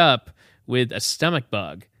matched up with a stomach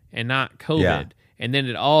bug and not COVID. Yeah. And then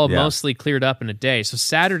it all mostly cleared up in a day. So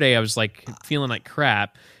Saturday I was like feeling like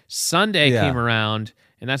crap. Sunday came around,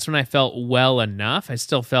 and that's when I felt well enough. I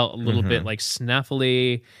still felt a little bit like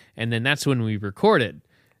snuffly. And then that's when we recorded,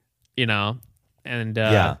 you know? And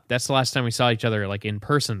that's the last time we saw each other like in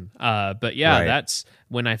person. But yeah, Right. that's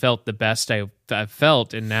when I felt the best I've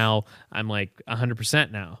felt, and now I'm like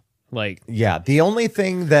 100% now. Like, Yeah, the only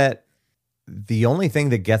thing that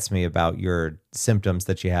gets me about your symptoms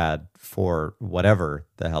that you had for whatever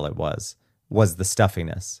the hell it was the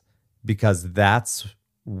stuffiness, because that's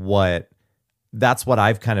what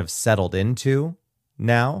I've kind of settled into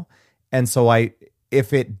now. And so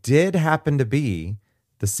if it did happen to be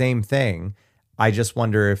the same thing, I just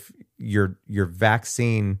wonder if your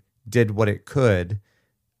vaccine did what it could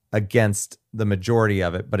against the majority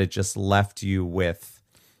of it, but it just left you with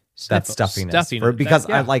that stuffiness. Because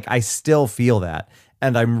I still feel that,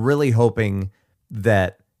 and I'm really hoping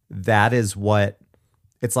that is what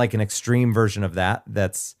it's like, an extreme version of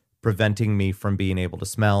that's preventing me from being able to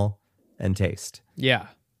smell and taste. yeah.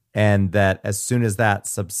 And that as soon as that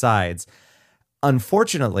subsides,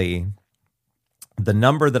 unfortunately, the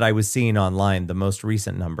number that I was seeing online, the most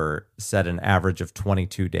recent number, said an average of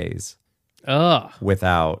 22 days Ugh.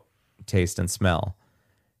 without taste and smell.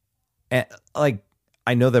 And like,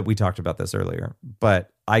 I know that we talked about this earlier,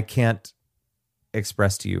 but I can't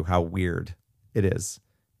express to you how weird it is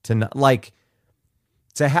to not, like,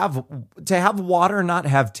 to have water not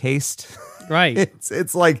have taste. Right.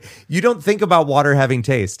 It's like, you don't think about water having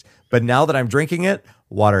taste, but now that I'm drinking it,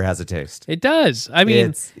 water has a taste. It does. I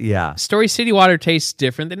mean, yeah. Story City water tastes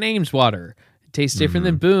different than Ames water. It tastes different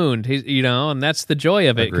than Boone, you know, and that's the joy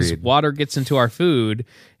of it, because Agreed. water gets into our food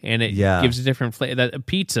and it gives a different flavor. That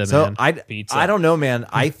pizza, So man. Pizza. I don't know, man.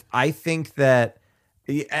 I think that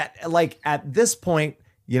at this point,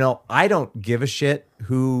 you know, I don't give a shit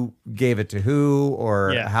who gave it to who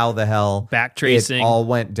or how the hell Backtracing. it all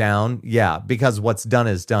went down. Yeah, because what's done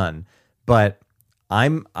is done. But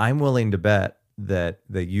I'm willing to bet that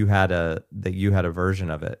you had a version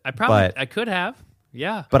of it. I could have.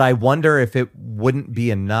 Yeah. But I wonder if it wouldn't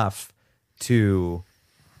be enough to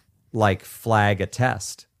like flag a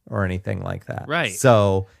test or anything like that. Right.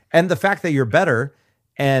 So, and the fact that you're better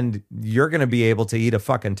and you're going to be able to eat a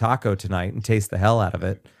fucking taco tonight and taste the hell out of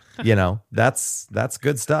it, you know, that's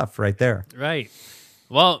good stuff right there. Right.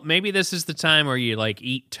 Well, maybe this is the time where you like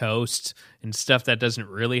eat toast and stuff that doesn't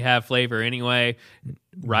really have flavor anyway.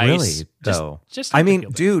 Rice. Really, though. Just I mean,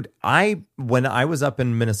 dude, when I was up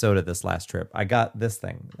in Minnesota this last trip, I got this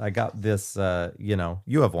thing. I got this, you know,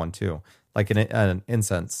 you have one too, like an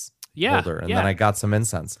incense holder. And then I got some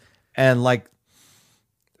incense. And like,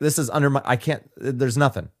 this is under my, there's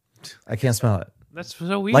nothing. I can't smell it. That's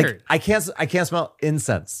so weird. Like, I can't smell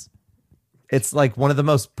incense. It's like one of the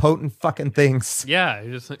most potent fucking things yeah.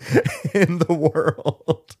 Just, in the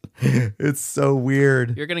world. It's so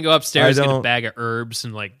weird. you're going to go upstairs, get a bag of herbs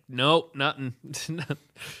and like, nope, nothing.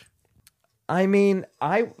 I mean,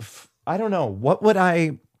 I don't know. What would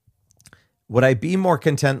I be more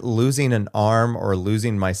content losing an arm or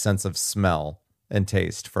losing my sense of smell and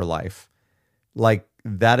taste for life? Like,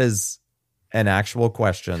 that is an actual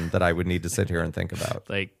question that I would need to sit here and think about.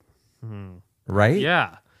 Like, Right?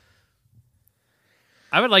 yeah.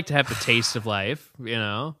 I would like to have the taste of life, you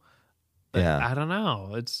know? But Yeah. I don't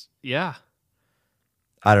know. It's,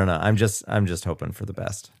 I don't know. I'm just hoping for the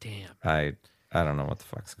best. damn. I I don't know what the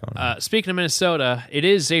fuck's going on. Speaking of Minnesota, it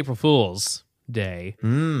is April Fool's Day.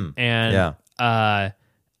 And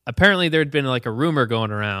apparently there had been like a rumor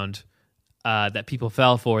going around that people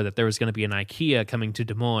fell for, that there was going to be an IKEA coming to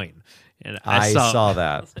Des Moines. And I saw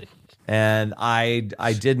that. And I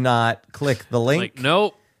did not click the link. Like,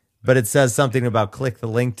 nope. But it says something about click the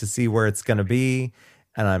link to see where it's going to be.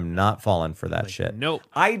 And I'm not falling for that shit. Nope.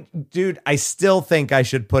 I still think I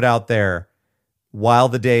should put out there, while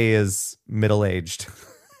the day is middle-aged,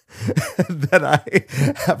 that I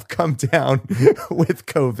have come down with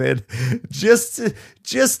COVID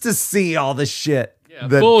just to see all the shit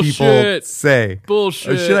that bullshit. people say.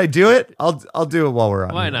 Bullshit. Should I do it? I'll do it while we're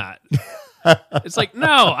on. Why here. not? It's like,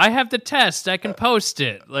 no, I have the test. I can post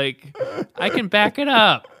it. Like, I can back it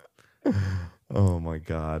up. Oh my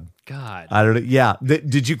God. I don't know. Yeah.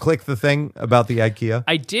 Did you click the thing about the IKEA?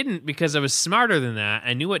 I didn't, because I was smarter than that.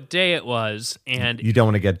 I knew what day it was, and You don't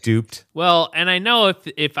want to get duped? well, and I know if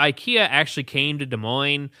IKEA actually came to Des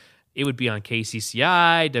Moines, it would be on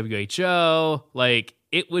KCCI, WHO, like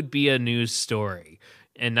it would be a news story,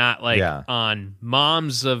 and not like on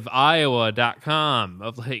momsofiowa.com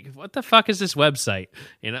of like, what the fuck is this website?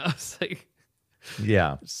 You know, it's like.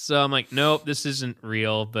 Yeah. So I'm like, nope, this isn't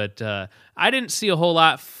real. But I didn't see a whole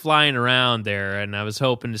lot flying around there, and I was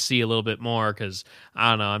hoping to see a little bit more because, I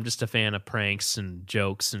don't know, I'm just a fan of pranks and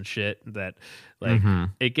jokes and shit. That, like,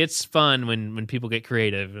 it gets fun when people get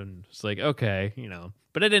creative, and it's like, okay, you know.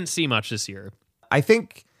 But I didn't see much this year. I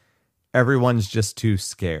think everyone's just too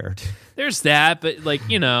scared. There's that, but, like,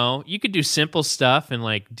 you know, you could do simple stuff and,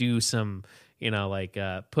 like, do some, you know, like,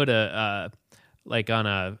 put like on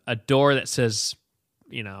a door that says,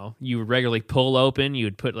 you know, you would regularly pull open, you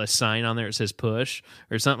would put a sign on there that says push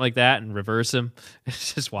or something like that, and reverse them.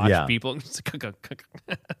 Just watch people.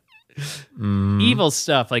 Evil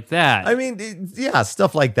stuff like that. I mean, yeah,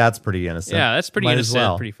 stuff like that's pretty innocent. Yeah, that's pretty Might as innocent,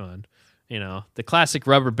 well. pretty fun. You know, the classic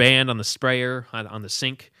rubber band on the sprayer on the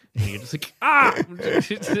sink. And you're just like, ah!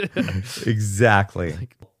 Exactly.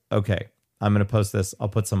 Okay, I'm going to post this. I'll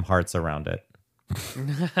put some hearts around it.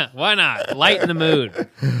 Why not? Lighten the mood.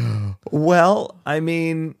 Well, I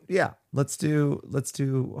mean, yeah, let's do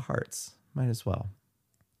hearts. Might as well.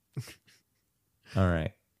 All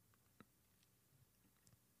right.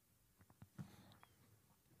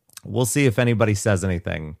 We'll see if anybody says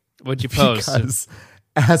anything. What'd you post? Because,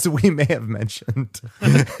 as we may have mentioned,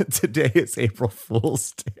 today is April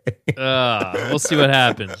Fool's Day. We'll see what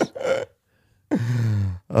happens.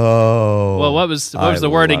 Oh. Well, what was the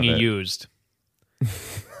wording you used?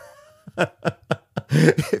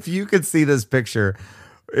 If you could see this picture,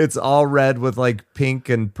 it's all red with like pink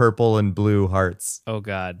and purple and blue hearts. Oh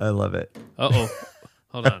God, I love it. Uh-oh.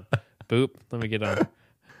 Hold on. Boop. Let me get on.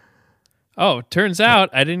 Oh, turns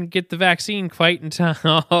out I didn't get the vaccine quite in time.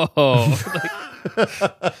 Oh.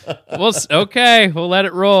 Well, okay. We'll let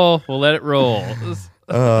it roll. Maybe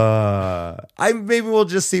we'll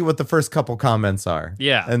just see what the first couple comments are.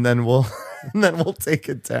 Yeah. And then we'll take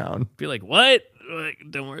it down. Be like, what? Like,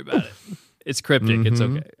 don't worry about it. It's cryptic. It's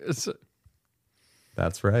okay.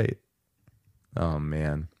 That's right. Oh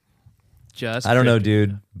man. Just I don't know, cryptic.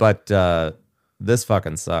 dude, but this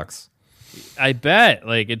fucking sucks. I bet.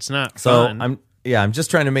 Like, it's not So fun. I'm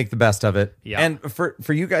just trying to make the best of it. Yeah. And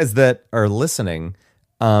for you guys that are listening,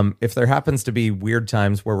 if there happens to be weird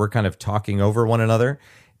times where we're kind of talking over one another,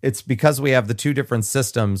 it's because we have the two different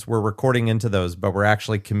systems. We're recording into those, but we're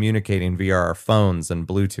actually communicating via our phones and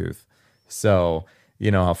Bluetooth. So, you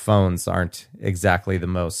know how phones aren't exactly the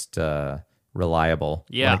most reliable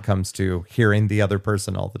when it comes to hearing the other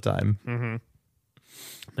person all the time.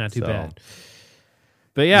 Not too So. bad.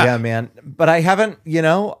 But yeah, man. But I haven't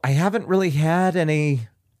really had any,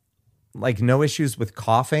 like, no issues with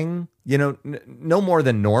coughing, no more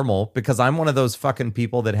than normal, because I'm one of those fucking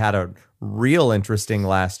people that had a real interesting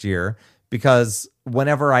last year, because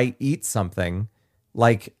whenever I eat something,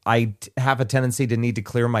 like, I have a tendency to need to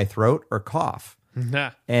clear my throat or cough.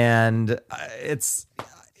 And it's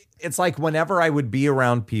like whenever I would be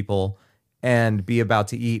around people and be about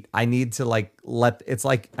to eat, I need to it's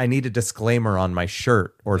like I need a disclaimer on my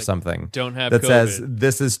shirt or something don't have that COVID. says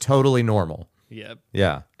this is totally normal. Yep.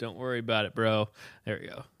 Yeah. Don't worry about it, bro. There we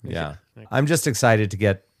go. Yeah. I'm just excited to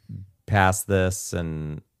get past this,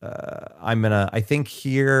 and I think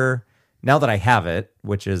here, now that I have it,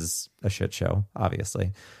 which is a shit show,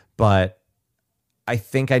 obviously, but I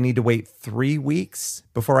think I need to wait 3 weeks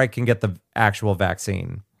before I can get the actual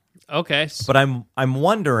vaccine. Okay. But I'm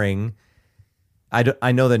wondering,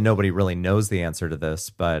 I know that nobody really knows the answer to this,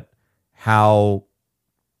 but how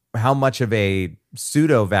much of a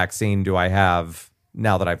pseudo vaccine do I have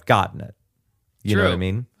now that I've gotten it? You know what I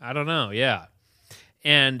mean? I don't know. Yeah.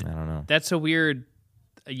 And I don't know. that's a weird.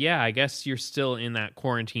 Yeah, I guess you're still in that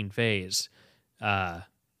quarantine phase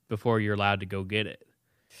before you're allowed to go get it.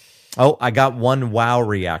 Oh, I got one wow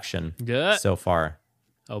reaction Good. so far.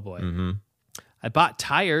 Oh boy. Mm-hmm. I bought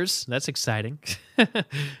tires. That's exciting.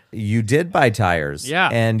 You did buy tires, Yeah.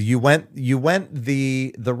 and you went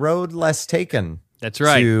the road less taken. That's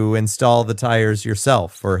right. To install the tires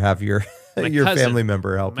yourself, or have your your cousin- family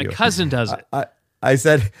member help My you. cousin does it. I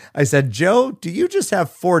said, Joe, do you just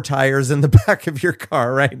have 4 tires in the back of your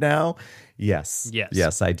car right now? Yes. Yes.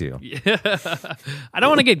 Yes, I do. I don't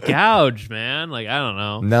want to get gouged, man. Like, I don't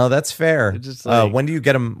know. No, that's fair. just like- when do you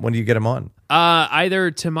get them? When do you get them on?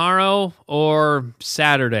 Either tomorrow or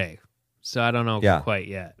Saturday. So I don't know Yeah. quite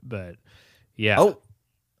yet, but yeah. Oh,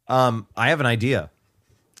 I have an idea.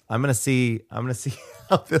 I'm gonna see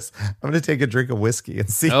how this. I'm gonna take a drink of whiskey and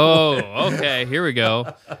see. Oh, okay. Here we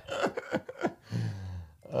go.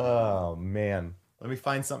 Oh man, let me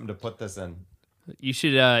find something to put this in. You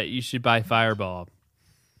should buy Fireball.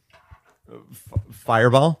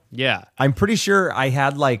 Fireball. Yeah. I'm pretty sure I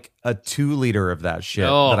had like a 2-liter of that shit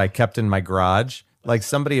Oh. that I kept in my garage. Like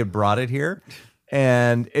somebody had brought it here,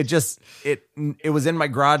 and it was in my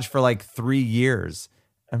garage for like 3 years.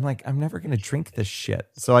 I'm like, I'm never gonna drink this shit,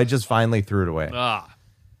 so I just finally threw it away. Ah,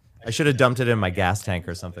 I should have dumped it in my gas tank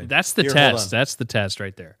or something. that's the Here, hold test. on. That's the test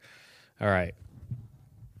right there. All right.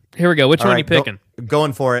 Here we go. Which All one are right, you picking?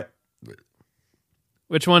 Going for it.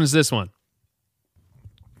 Which one is this one?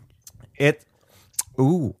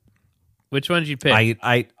 Ooh. Which one did you pick?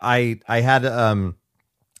 I had a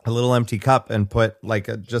little empty cup and put like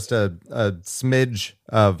just a smidge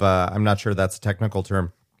of I'm not sure that's a technical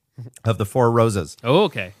term, of the 4 roses. Oh,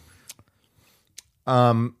 okay.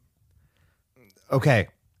 Okay,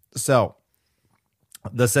 so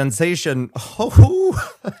the sensation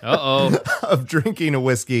of drinking a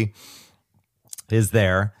whiskey is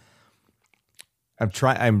there. I'm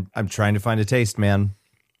trying to find a taste, man.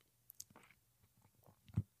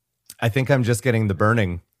 I think I'm just getting the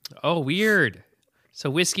burning. Oh, weird. So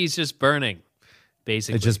whiskey's just burning,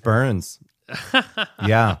 basically. It just burns.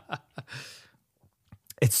 Yeah.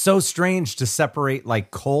 It's so strange to separate like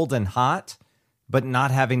cold and hot, but not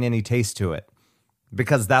having any taste to it.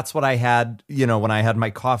 Because that's what I had, when I had my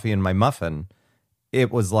coffee and my muffin. It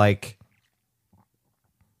was like,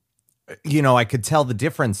 I could tell the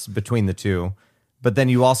difference between the two, but then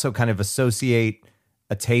you also kind of associate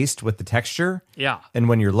a taste with the texture. Yeah. And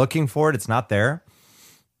when you're looking for it, it's not there.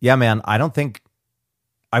 Yeah, man, I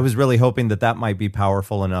was really hoping that might be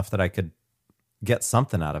powerful enough that I could get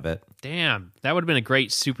something out of it. Damn. That would have been a great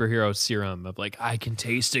superhero serum of like, I can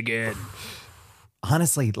taste again.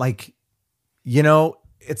 Honestly, like,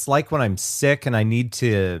 it's like when I'm sick and I need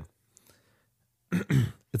to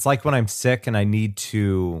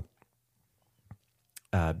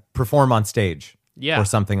perform on stage. Yeah. Or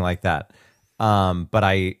something like that.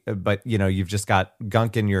 But you've just got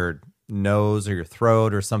gunk in your nose or your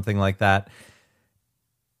throat or something like that.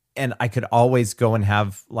 And I could always go and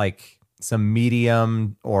have like some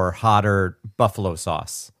medium or hotter buffalo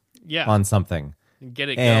sauce Yeah. on something. Get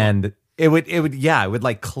it going. And it would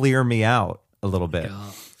like clear me out a little bit.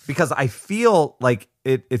 Because I feel like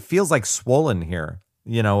it feels like swollen here,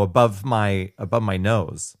 above my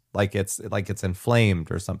nose. Like it's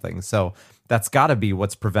inflamed or something. So that's got to be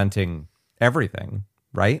what's preventing everything,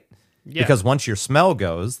 right? Yeah. Because once your smell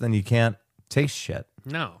goes, then you can't taste shit.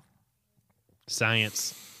 No.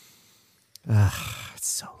 Science. It's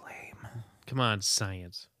so lame. Come on,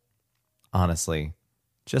 science. Honestly,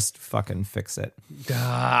 just fucking fix it.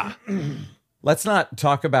 Ah, Let's not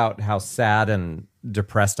talk about how sad and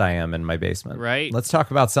depressed I am in my basement. Right. Let's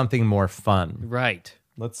talk about something more fun. right.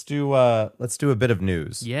 Let's do a bit of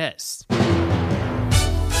news. Yes.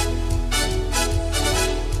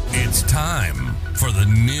 It's time for the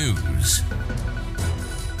news.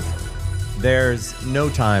 There's no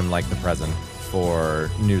time like the present for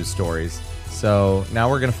news stories. So now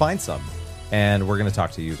we're going to find some, and we're going to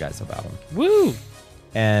talk to you guys about them. Woo.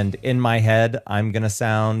 And in my head, I'm going to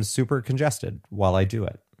sound super congested while I do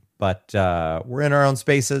it. But we're in our own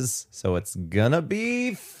spaces, so it's going to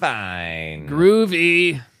be fine.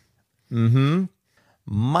 Groovy.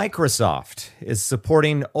 Microsoft is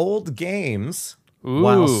supporting old games Ooh.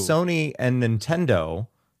 while Sony and Nintendo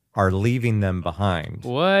are leaving them behind.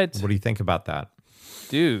 What? What do you think about that?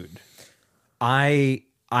 Dude. I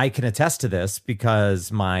can attest to this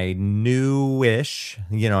because my newish,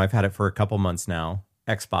 I've had it for a couple months now,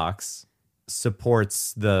 Xbox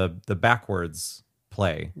supports the backwards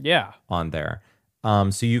play Yeah. on there.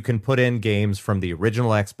 So you can put in games from the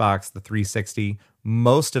original Xbox, the 360.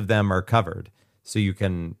 Most of them are covered, so you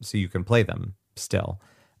can play them still.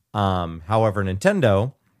 However,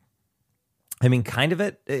 Nintendo, I mean,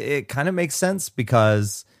 it kind of makes sense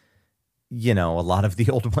because, a lot of the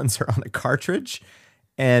old ones are on a cartridge,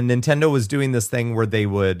 and Nintendo was doing this thing where they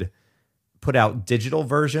would put out digital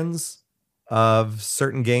versions of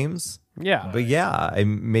certain games. Yeah. But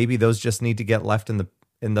maybe those just need to get left in the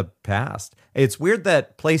past. It's weird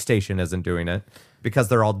that PlayStation isn't doing it because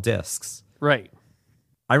they're all discs. Right.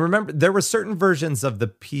 I remember there were certain versions of the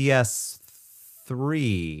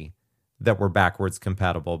PS3 that were backwards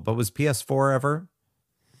compatible, but was PS4 ever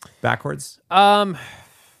backwards?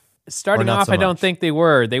 Starting not off, so I don't much? think they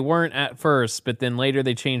were. They weren't at first, but then later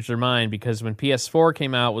they changed their mind because when PS4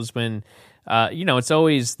 came out was when, it's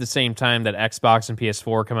always the same time that Xbox and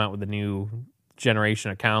PS4 come out with a new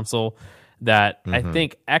generation of console. That I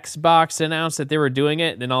think Xbox announced that they were doing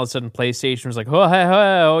it, then all of a sudden PlayStation was like,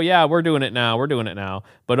 oh yeah, we're doing it now,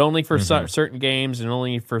 but only for certain games and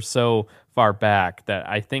only for so far back that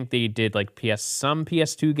I think they did like some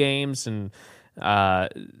PS2 games and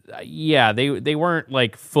they weren't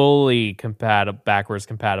like fully backwards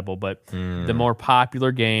compatible, but the more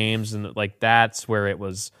popular games and like that's where it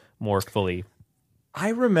was more fully. I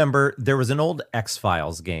remember there was an old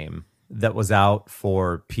X-Files game that was out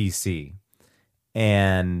for PC.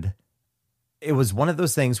 And it was one of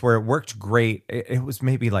those things where it worked great. It was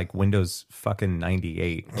maybe like Windows fucking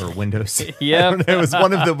 98 or Windows. Yeah. It was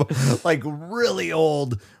one of the like really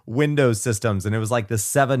old Windows systems. And it was like the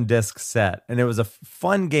 7-disc set. And it was a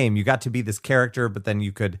fun game. You got to be this character, but then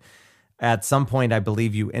you could, at some point, I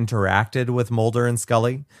believe you interacted with Mulder and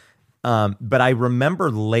Scully. But I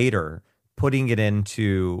remember later putting it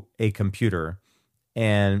into a computer,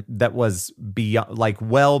 and that was beyond, like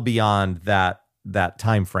well beyond that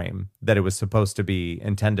time frame that it was supposed to be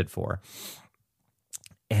intended for.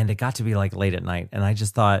 And it got to be like late at night, and I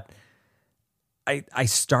just thought I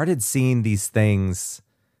started seeing these things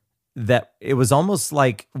that it was almost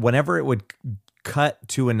like whenever it would cut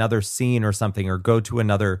to another scene or something or go to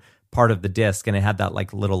another part of the disc and it had that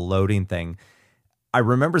like little loading thing, I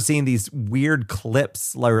remember seeing these weird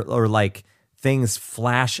clips or like things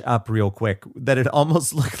flash up real quick that it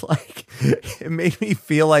almost looked like it made me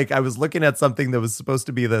feel like I was looking at something that was supposed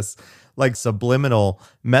to be this like subliminal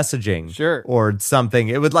messaging or something.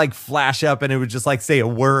 It would like flash up and it would just like say a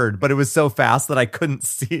word, but it was so fast that I couldn't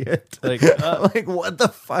see it. Like what the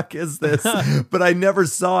fuck is this? But I never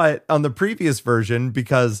saw it on the previous version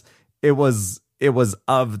because it was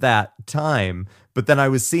of that time. But then I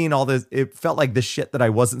was seeing all this. It felt like the shit that I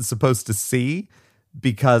wasn't supposed to see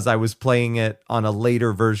because I was playing it on a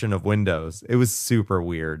later version of Windows. It was super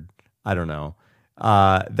weird. I don't know.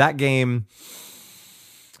 That game,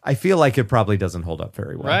 I feel like it probably doesn't hold up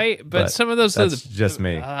very well. Right? But some of those are just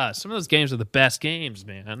me. Some of those games are the best games,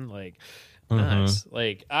 man. Like, nice.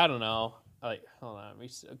 Like, I don't know. Like, hold on.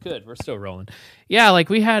 Good. We're still rolling. Yeah, like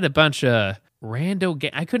we had a bunch of rando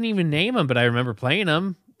games. I couldn't even name them, but I remember playing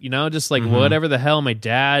them. Just like whatever the hell my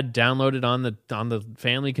dad downloaded on the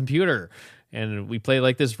family computer. And we played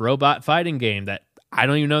like this robot fighting game that I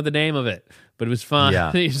don't even know the name of it, but it was fun.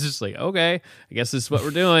 Yeah. He's just like, okay, I guess this is what we're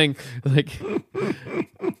doing. Like,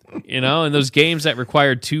 and those games that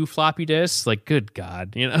required 2 floppy disks, like, good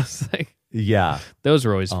God, it's like, yeah, those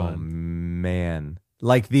were always oh, fun. Man.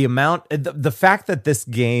 Like the fact that this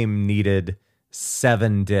game needed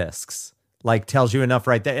 7 discs, like tells you enough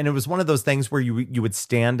right there. And it was one of those things where you would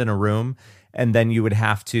stand in a room and then you would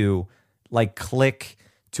have to like click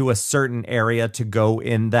to a certain area to go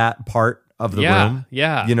in that part of the room.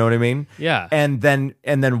 Yeah. You know what I mean? Yeah. And then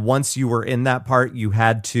once you were in that part, you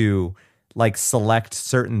had to like select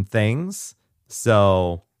certain things.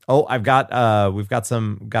 So, we've got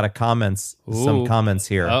some comments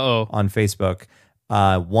here on Facebook.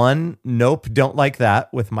 One, nope, don't like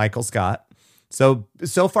that with Michael Scott. So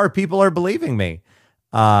far people are believing me.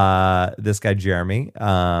 This guy, Jeremy,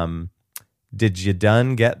 did you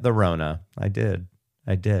done get the Rona? I did,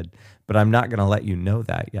 but I'm not going to let you know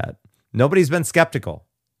that yet. Nobody's been skeptical.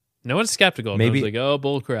 No one's skeptical. Maybe like, oh,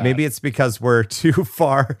 bull crap. Maybe it's because we're too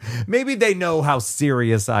far. Maybe they know how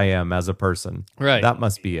serious I am as a person. Right. That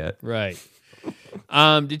must be it. Right.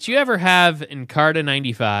 Did you ever have Encarta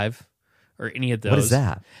 95 or any of those? What is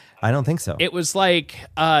that? I don't think so. It was like,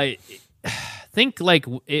 think like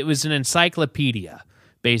it was an encyclopedia,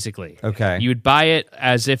 basically. Okay. You would buy it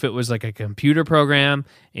as if it was like a computer program,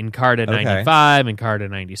 Encarta 95, Encarta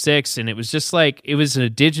 96, and it was just like, it was a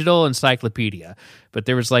digital encyclopedia, but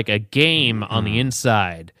there was like a game on the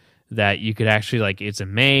inside that you could actually like, it's a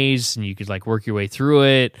maze, and you could like work your way through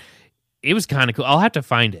it. It was kind of cool. I'll have to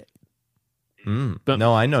find it. But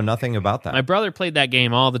no, I know nothing about that. My brother played that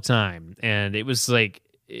game all the time, and it was like,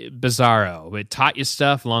 bizarro. It taught you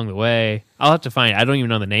stuff along the way. I'll have to find. I don't even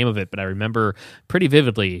know the name of it, but I remember pretty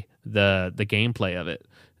vividly the gameplay of it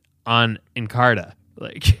on Encarta.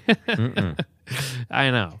 Like,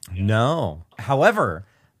 I know. No. However,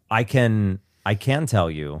 I can tell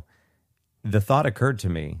you, the thought occurred to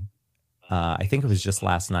me. I think it was just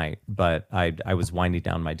last night, but I was winding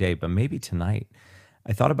down my day. But maybe tonight,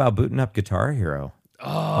 I thought about booting up Guitar Hero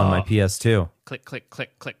on my PS2. Click, click,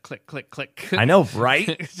 click, click, click, click, click. I know, right?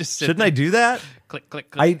 Just sit Shouldn't there. I do that? Click, click,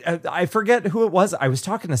 click. I forget who it was. I was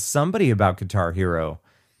talking to somebody about Guitar Hero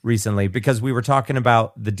recently because we were talking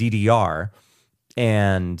about the DDR,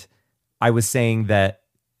 and I was saying that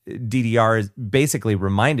DDR basically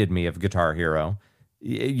reminded me of Guitar Hero.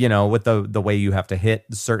 You know, with the way you have to hit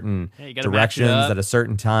certain you gotta match it directions up. at a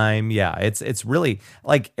certain time. Yeah, it's really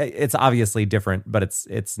like it's obviously different, but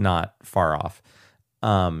it's not far off.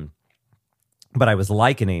 But I was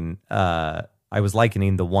likening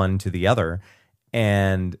the one to the other,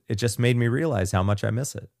 and it just made me realize how much I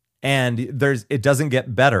miss it. And it doesn't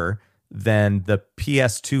get better than the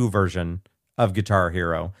PS2 version of Guitar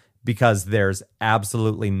Hero because there's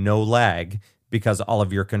absolutely no lag because all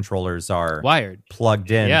of your controllers are Wired. plugged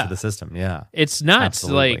in Yeah. to the system. Yeah. It's nuts.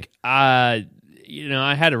 Absolutely. Like, I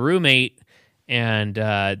had a roommate, and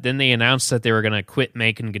then they announced that they were going to quit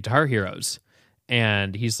making Guitar Heroes.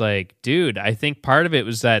 And he's like, dude, I think part of it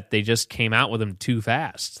was that they just came out with them too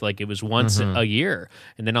fast. Like, it was once a year.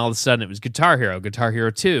 And then all of a sudden it was Guitar Hero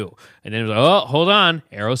 2. And then it was like, oh, hold on,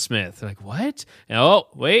 Aerosmith. They're like, what? And, oh,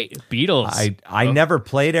 wait, Beatles. I never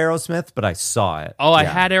played Aerosmith, but I saw it. I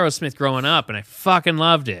Yeah. had Aerosmith growing up, and I fucking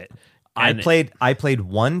loved it. I And- played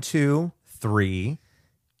 1, 2, 3,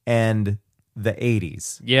 and the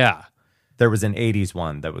 80s. Yeah. There was an 80s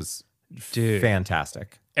one that was Dude.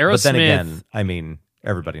 fantastic. But then Aerosmith- again, I mean,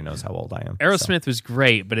 everybody knows how old I am. so. Aerosmith was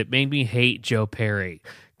great, but it made me hate Joe Perry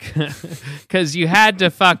because you had to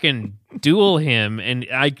fucking duel him, and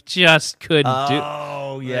I just couldn't do.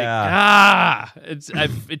 Oh yeah.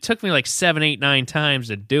 It took me like 7, 8, 9 times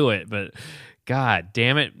to do it, but god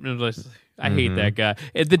damn it, I hate that guy.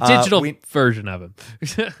 The digital version of him.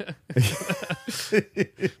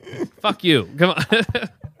 Fuck you. Come on.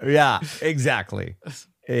 Yeah, exactly.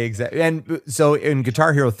 Exactly. And so in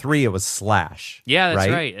Guitar Hero 3, it was Slash. Yeah, that's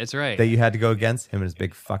right. That's right. That you had to go against him and his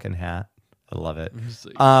big fucking hat. I love it.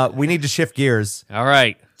 We need to shift gears All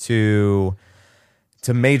right, to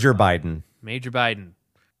Major Biden. Major Biden.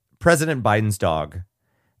 President Biden's dog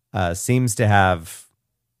seems to have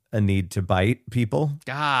a need to bite people,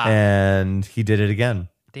 God and he did it again.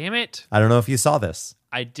 damn it, I don't know if you saw this.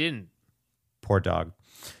 I didn't. Poor dog.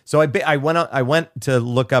 So I went to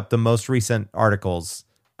look up the most recent articles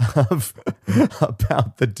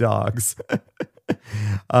about the dogs.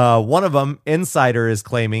 One of them, Insider, is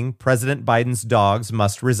claiming President Biden's dogs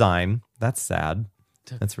must resign. That's sad.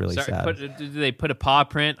 That's really sad. Did they put a paw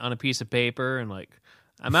print on a piece of paper and like,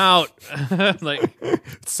 I'm out? Like,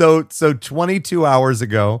 So 22 hours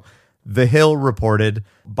ago, The Hill reported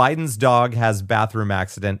Biden's dog has bathroom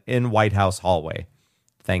accident in White House hallway.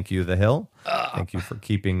 Thank you, The Hill. Thank you for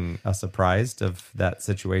keeping us apprised of that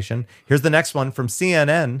situation. Here's the next one from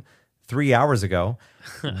CNN 3 hours ago.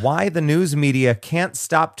 Why the news media can't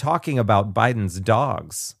stop talking about Biden's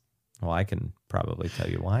dogs. Well, I can probably tell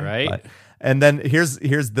you why. Right. And then here's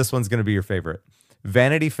this one's going to be your favorite.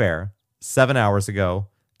 Vanity Fair, 7 hours ago.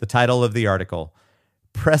 The title of the article,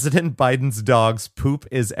 President Biden's dog's poop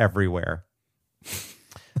is everywhere.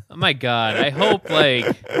 oh my god, I hope like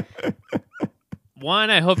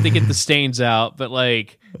I hope they get the stains out, but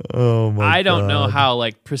like, Oh my I don't know how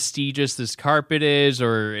like prestigious this carpet is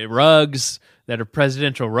or rugs that are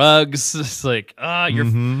presidential rugs. It's like,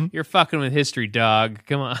 you're fucking with history, dog.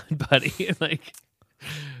 Come on, buddy. Like,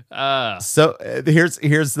 So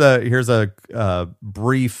here's a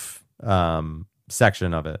brief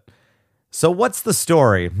section of it. So what's the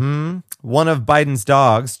story? One of Biden's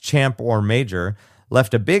dogs, Champ or Major,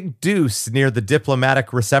 left a big deuce near the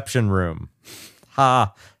diplomatic reception room.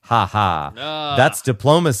 Ha ha ha. That's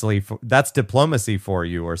diplomacy for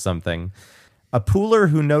you or something. A pooler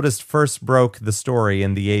who noticed first broke the story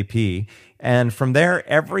in the AP, and from there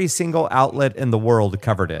every single outlet in the world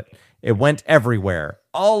covered it. It went everywhere,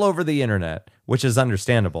 all over the internet, which is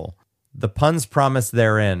understandable. The puns promised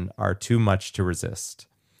therein are too much to resist.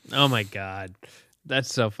 oh my god,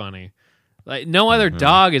 that's so funny. Like, no other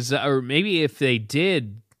dog is, or maybe if they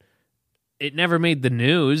did, it never made the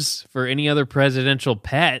news for any other presidential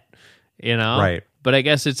pet, you know? Right. But I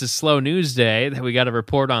guess it's a slow news day that we got to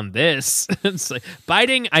report on this. It's like,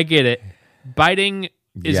 biting, I get it. Biting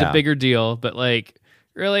is a Yeah. bigger deal, but like,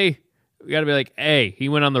 really? We got to be like, hey, he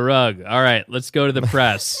went on the rug. All right, let's go to the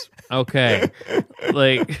press. Okay.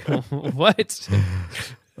 Like, what?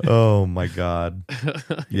 Oh my God.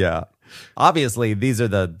 Yeah. Obviously, these are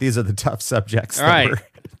the tough subjects that Right. we're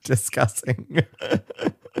discussing.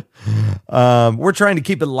 We're trying to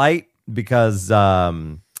keep it light because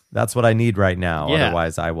that's what I need right now. Yeah.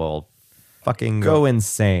 Otherwise, I will fucking go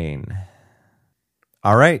insane.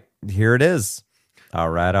 All right, here it is. All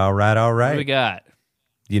right. What do we got?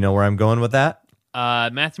 You know where I'm going with that?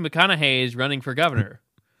 Matthew McConaughey is running for governor.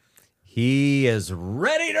 He is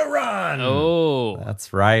ready to run. Oh,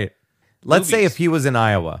 That's right. Let's say Movies. if he was in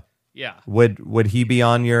Iowa, yeah. would he be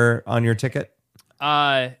on your ticket?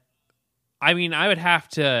 I mean, I would have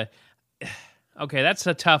to. Okay, that's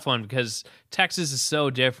a tough one because Texas is so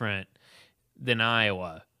different than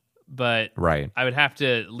Iowa. But Right. I would have to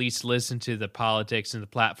at least listen to the politics and the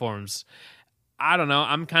platforms. I don't know.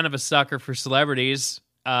 I'm kind of a sucker for celebrities,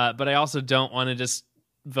 but I also don't want to just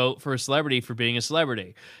vote for a celebrity for being a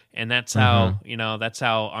celebrity. And that's how, that's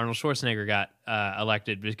how Arnold Schwarzenegger got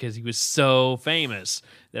elected, because he was so famous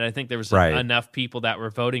that I think there was Right. enough people that were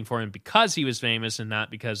voting for him because he was famous and not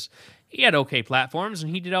because he had okay platforms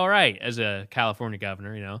and he did all right as a California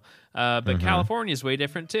governor, But California is way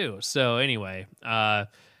different too. So anyway, I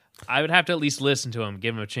would have to at least listen to him,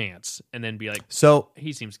 give him a chance, and then be like, So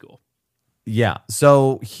he seems cool. yeah.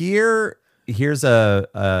 So here's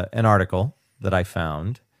an article that I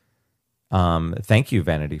found. Thank you,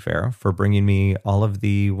 Vanity Fair, for bringing me all of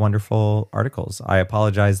the wonderful articles. I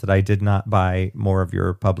apologize that I did not buy more of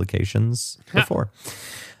your publications before.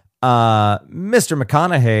 Mr.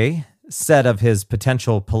 McConaughey said of his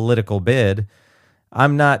potential political bid,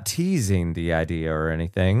 "I'm not teasing the idea or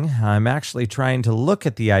anything. I'm actually trying to look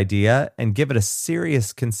at the idea and give it a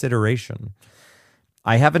serious consideration.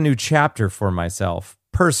 I have a new chapter for myself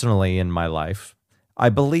personally in my life. I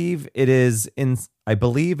believe it is in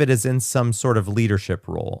some sort of leadership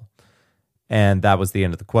role." And that was the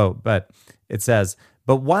end of the quote. But it says,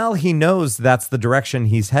 "But while he knows that's the direction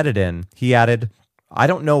he's headed in," he added, "I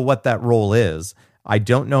don't know what that role is. I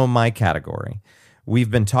don't know my category.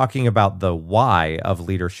 We've been talking about the why of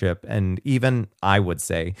leadership, and even I would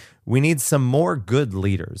say we need some more good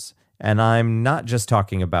leaders. And I'm not just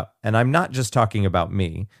talking about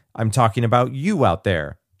me. I'm talking about you out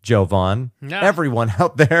there, Joe Vaughn, Yeah. everyone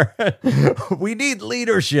out there. We need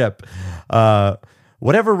leadership."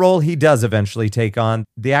 Whatever role he does eventually take on,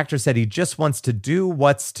 the actor said he just wants to do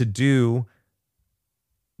what's to do.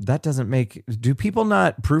 That doesn't make... Do people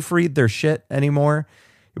not proofread their shit anymore?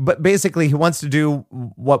 But basically, he wants to do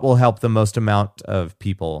what will help the most amount of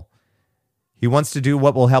people. He wants to do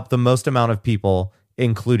what will help the most amount of people,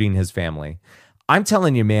 including his family. I'm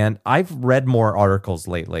telling you, man, I've read more articles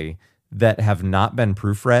lately that have not been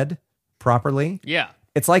proofread properly. Yeah,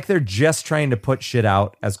 It's like they're just trying to put shit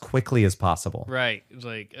out as quickly as possible. right. It's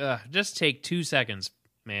like, just take 2 seconds,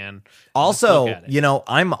 man. Just Also, look at it.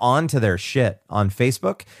 I'm on to their shit on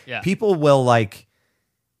Facebook. Yeah. People will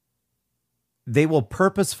they will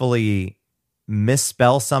purposefully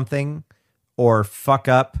misspell something or fuck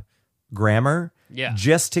up grammar Yeah.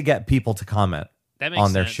 just to get people to comment That makes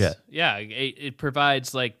on their sense. shit. Yeah, it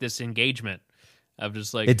provides like this engagement of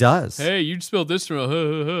just like, It does. hey, you spelled this wrong.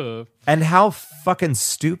 Huh, huh, huh. And how fucking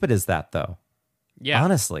stupid is that, though? Yeah,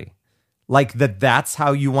 Honestly. Like that's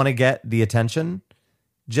how you want to get the attention?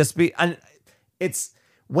 And it's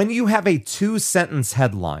when you have a 2-sentence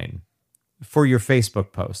headline for your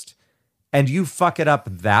Facebook post and you fuck it up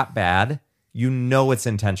that bad, it's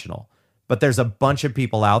intentional. But there's a bunch of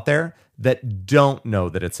people out there that don't know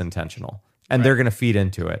that it's intentional, and they're going to feed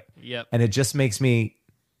into it. Yep. And it just makes me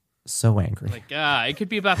so angry. Like, it could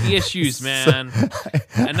be about the issues, man,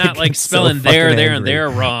 and not I like get so spelling fucking there and angry there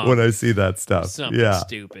wrong. when I see that stuff. Something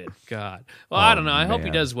stupid. God. Well, I don't know. I hope he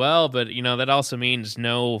man. does well, but that also means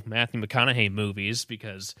no Matthew McConaughey movies,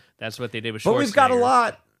 because that's what they did with Schwarzenegger. But we've got a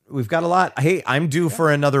lot. We've got a lot. Hey, I'm due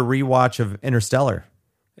for another rewatch of Interstellar.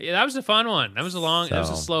 Yeah, that was a fun one. That was that was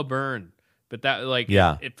a So- slow burn. But that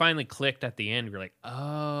Yeah. it finally clicked at the end. We're like,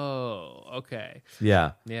 oh, okay.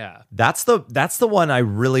 Yeah. Yeah. That's the one I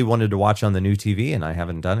really wanted to watch on the new TV, and I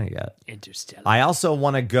haven't done it yet. Interstellar. I also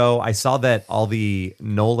want to go. I saw that all the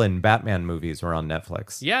Nolan Batman movies were on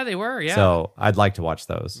Netflix. Yeah, they were. Yeah. So I'd like to watch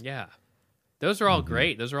those. Yeah. Those are all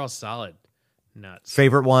great. Those are all solid. Nuts.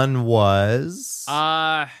 Favorite one was...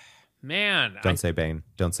 Man. Don't say Bane.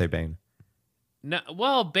 Don't say Bane. No,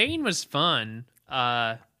 well, Bane was fun.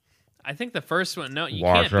 I think the first one. No, you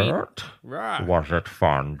can't beat. Rah. Was it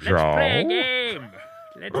fun, Let's play a game.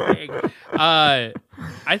 Let's play a game.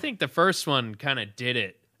 I think the first one kind of did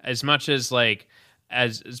it as much as like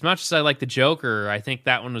as much as I like the Joker, I think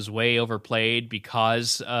that one was way overplayed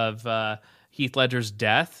because of Heath Ledger's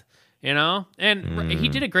death. You know, and he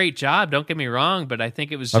did a great job. Don't get me wrong, but I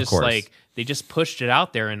think it was just like they just pushed it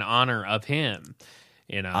out there in honor of him.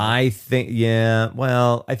 You know, I think,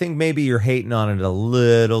 well, I think maybe you're hating on it a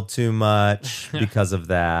little too much because of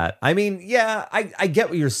that. I mean, yeah, I get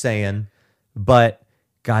what you're saying, but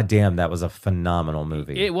goddamn, that was a phenomenal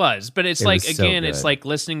movie. It was, but it's like, again, it's like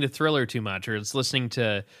listening to Thriller too much, or it's listening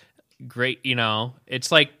to great, you know,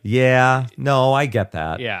 it's like, yeah, no, I get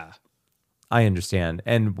that. Yeah. I understand.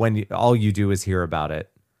 And when all you do is hear about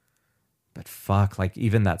it, but fuck, like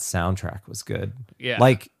even that soundtrack was good. Yeah.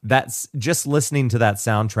 Like that's just listening to that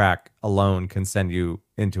soundtrack alone can send you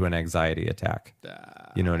into an anxiety attack.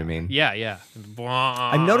 You know what I mean? Yeah.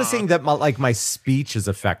 I'm noticing that my speech is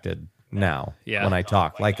affected now when I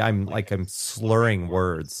talk. Like I'm slurring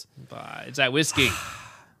words. It's that whiskey.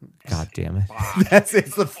 God damn it.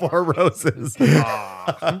 It's the Four Roses.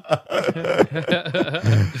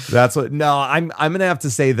 That's what. No, I'm going to have to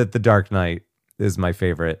say that The Dark Knight is my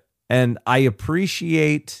favorite. And I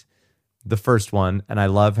appreciate the first one, and I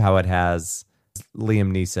love how it has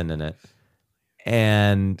Liam Neeson in it.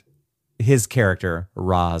 And his character,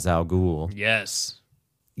 Ra's al Ghul. Yes.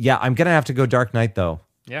 Yeah, I'm going to have to go Dark Knight, though.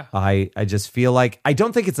 Yeah. I just feel like, I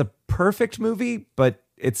don't think it's a perfect movie, but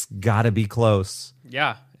it's got to be close.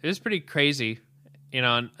 Yeah, it was pretty crazy, you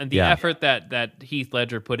know, and the effort that Heath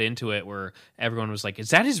Ledger put into it, where everyone was like,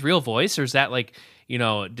 is that his real voice, or is that like, you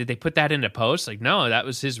know, did they put that into post? Like, no, that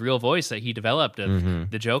was his real voice that he developed of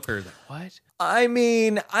the Joker. Like, what? I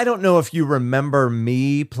mean, I don't know if you remember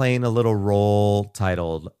me playing a little role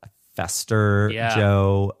titled Fester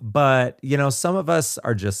Joe, but you know, some of us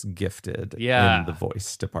are just gifted in the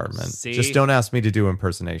voice department. See? Just don't ask me to do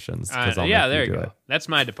impersonations, because I'll make there you you do go. it. That's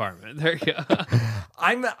my department. There you go.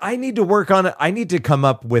 I need to work on it. I need to come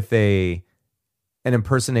up with an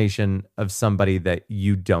impersonation of somebody that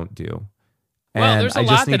you don't do. Well, there's a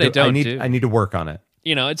lot that I don't do. I need to work on it.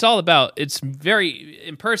 You know, it's all about,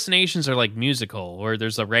 impersonations are like musical, where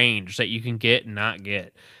there's a range that you can get and not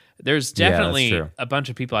get. There's definitely a bunch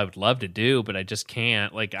of people I would love to do, but I just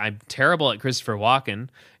can't. Like, I'm terrible at Christopher Walken.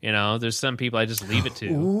 You know, there's some people I just leave it to.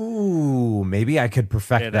 Ooh, maybe I could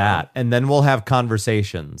perfect that. And then we'll have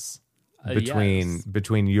conversations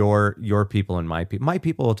between your people and my people. My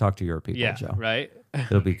people will talk to your people, Joe. Right?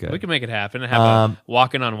 It'll be good. We can make it happen and have a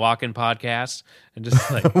Walking on Walking podcast and just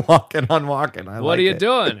like Walking on Walking. What are you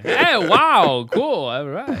doing? Hey, wow, cool. All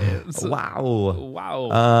right.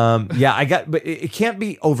 Wow. Yeah, but it can't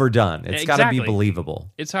be overdone. It's got to be believable.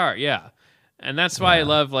 It's hard, yeah. And that's why I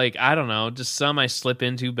love, like, I don't know, just some I slip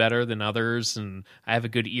into better than others, and I have a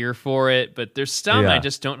good ear for it. But there's some I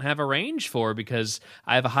just don't have a range for, because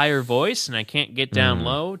I have a higher voice and I can't get down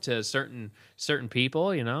low to certain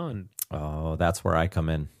people, you know. And oh, that's where I come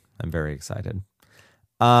in. I'm very excited.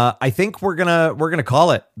 I think we're gonna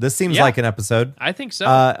call it. This seems like an episode. I think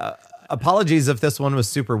so. Apologies if this one was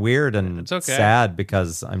super weird and sad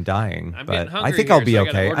because I'm dying. But I think I'll be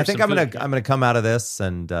okay. I think I'm gonna come out of this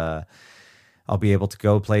and I'll be able to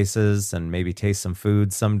go places and maybe taste some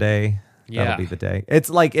food someday. That'll be the day. It's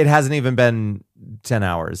like it hasn't even been 10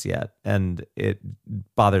 hours yet, and it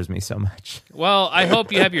bothers me so much. Well, I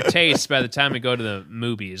hope you have your taste by the time we go to the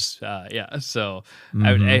movies. So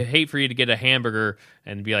I hate for you to get a hamburger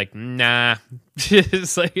and be like, nah.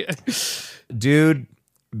 It's like, dude,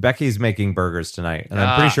 Becky's making burgers tonight, and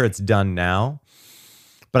I'm pretty sure it's done now.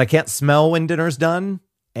 But I can't smell when dinner's done.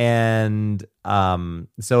 And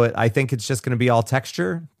so I think it's just going to be all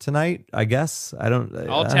texture tonight, I guess.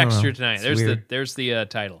 All texture tonight. There's the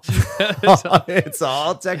title. It's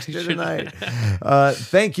all texture tonight.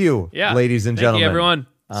 Thank you, ladies and gentlemen. Thank you,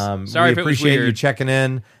 everyone. Sorry if it was appreciate weird. you checking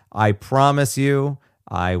in. I promise you,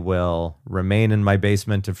 I will remain in my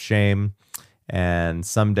basement of shame and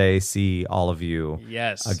someday see all of you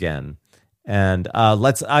again. And I'll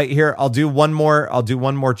do one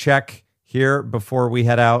more check here before we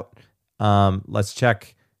head out. Let's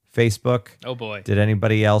check Facebook. Oh boy. Did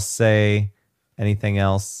anybody else say anything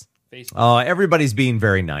else? Facebook. Oh, everybody's being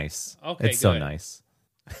very nice. Okay, it's so nice.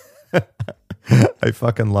 I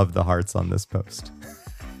fucking love the hearts on this post.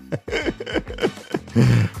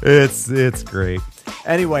 It's great.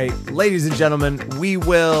 Anyway, ladies and gentlemen, we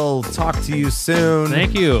will talk to you soon.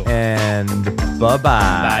 Thank you. And bye-bye.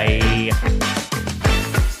 Bye.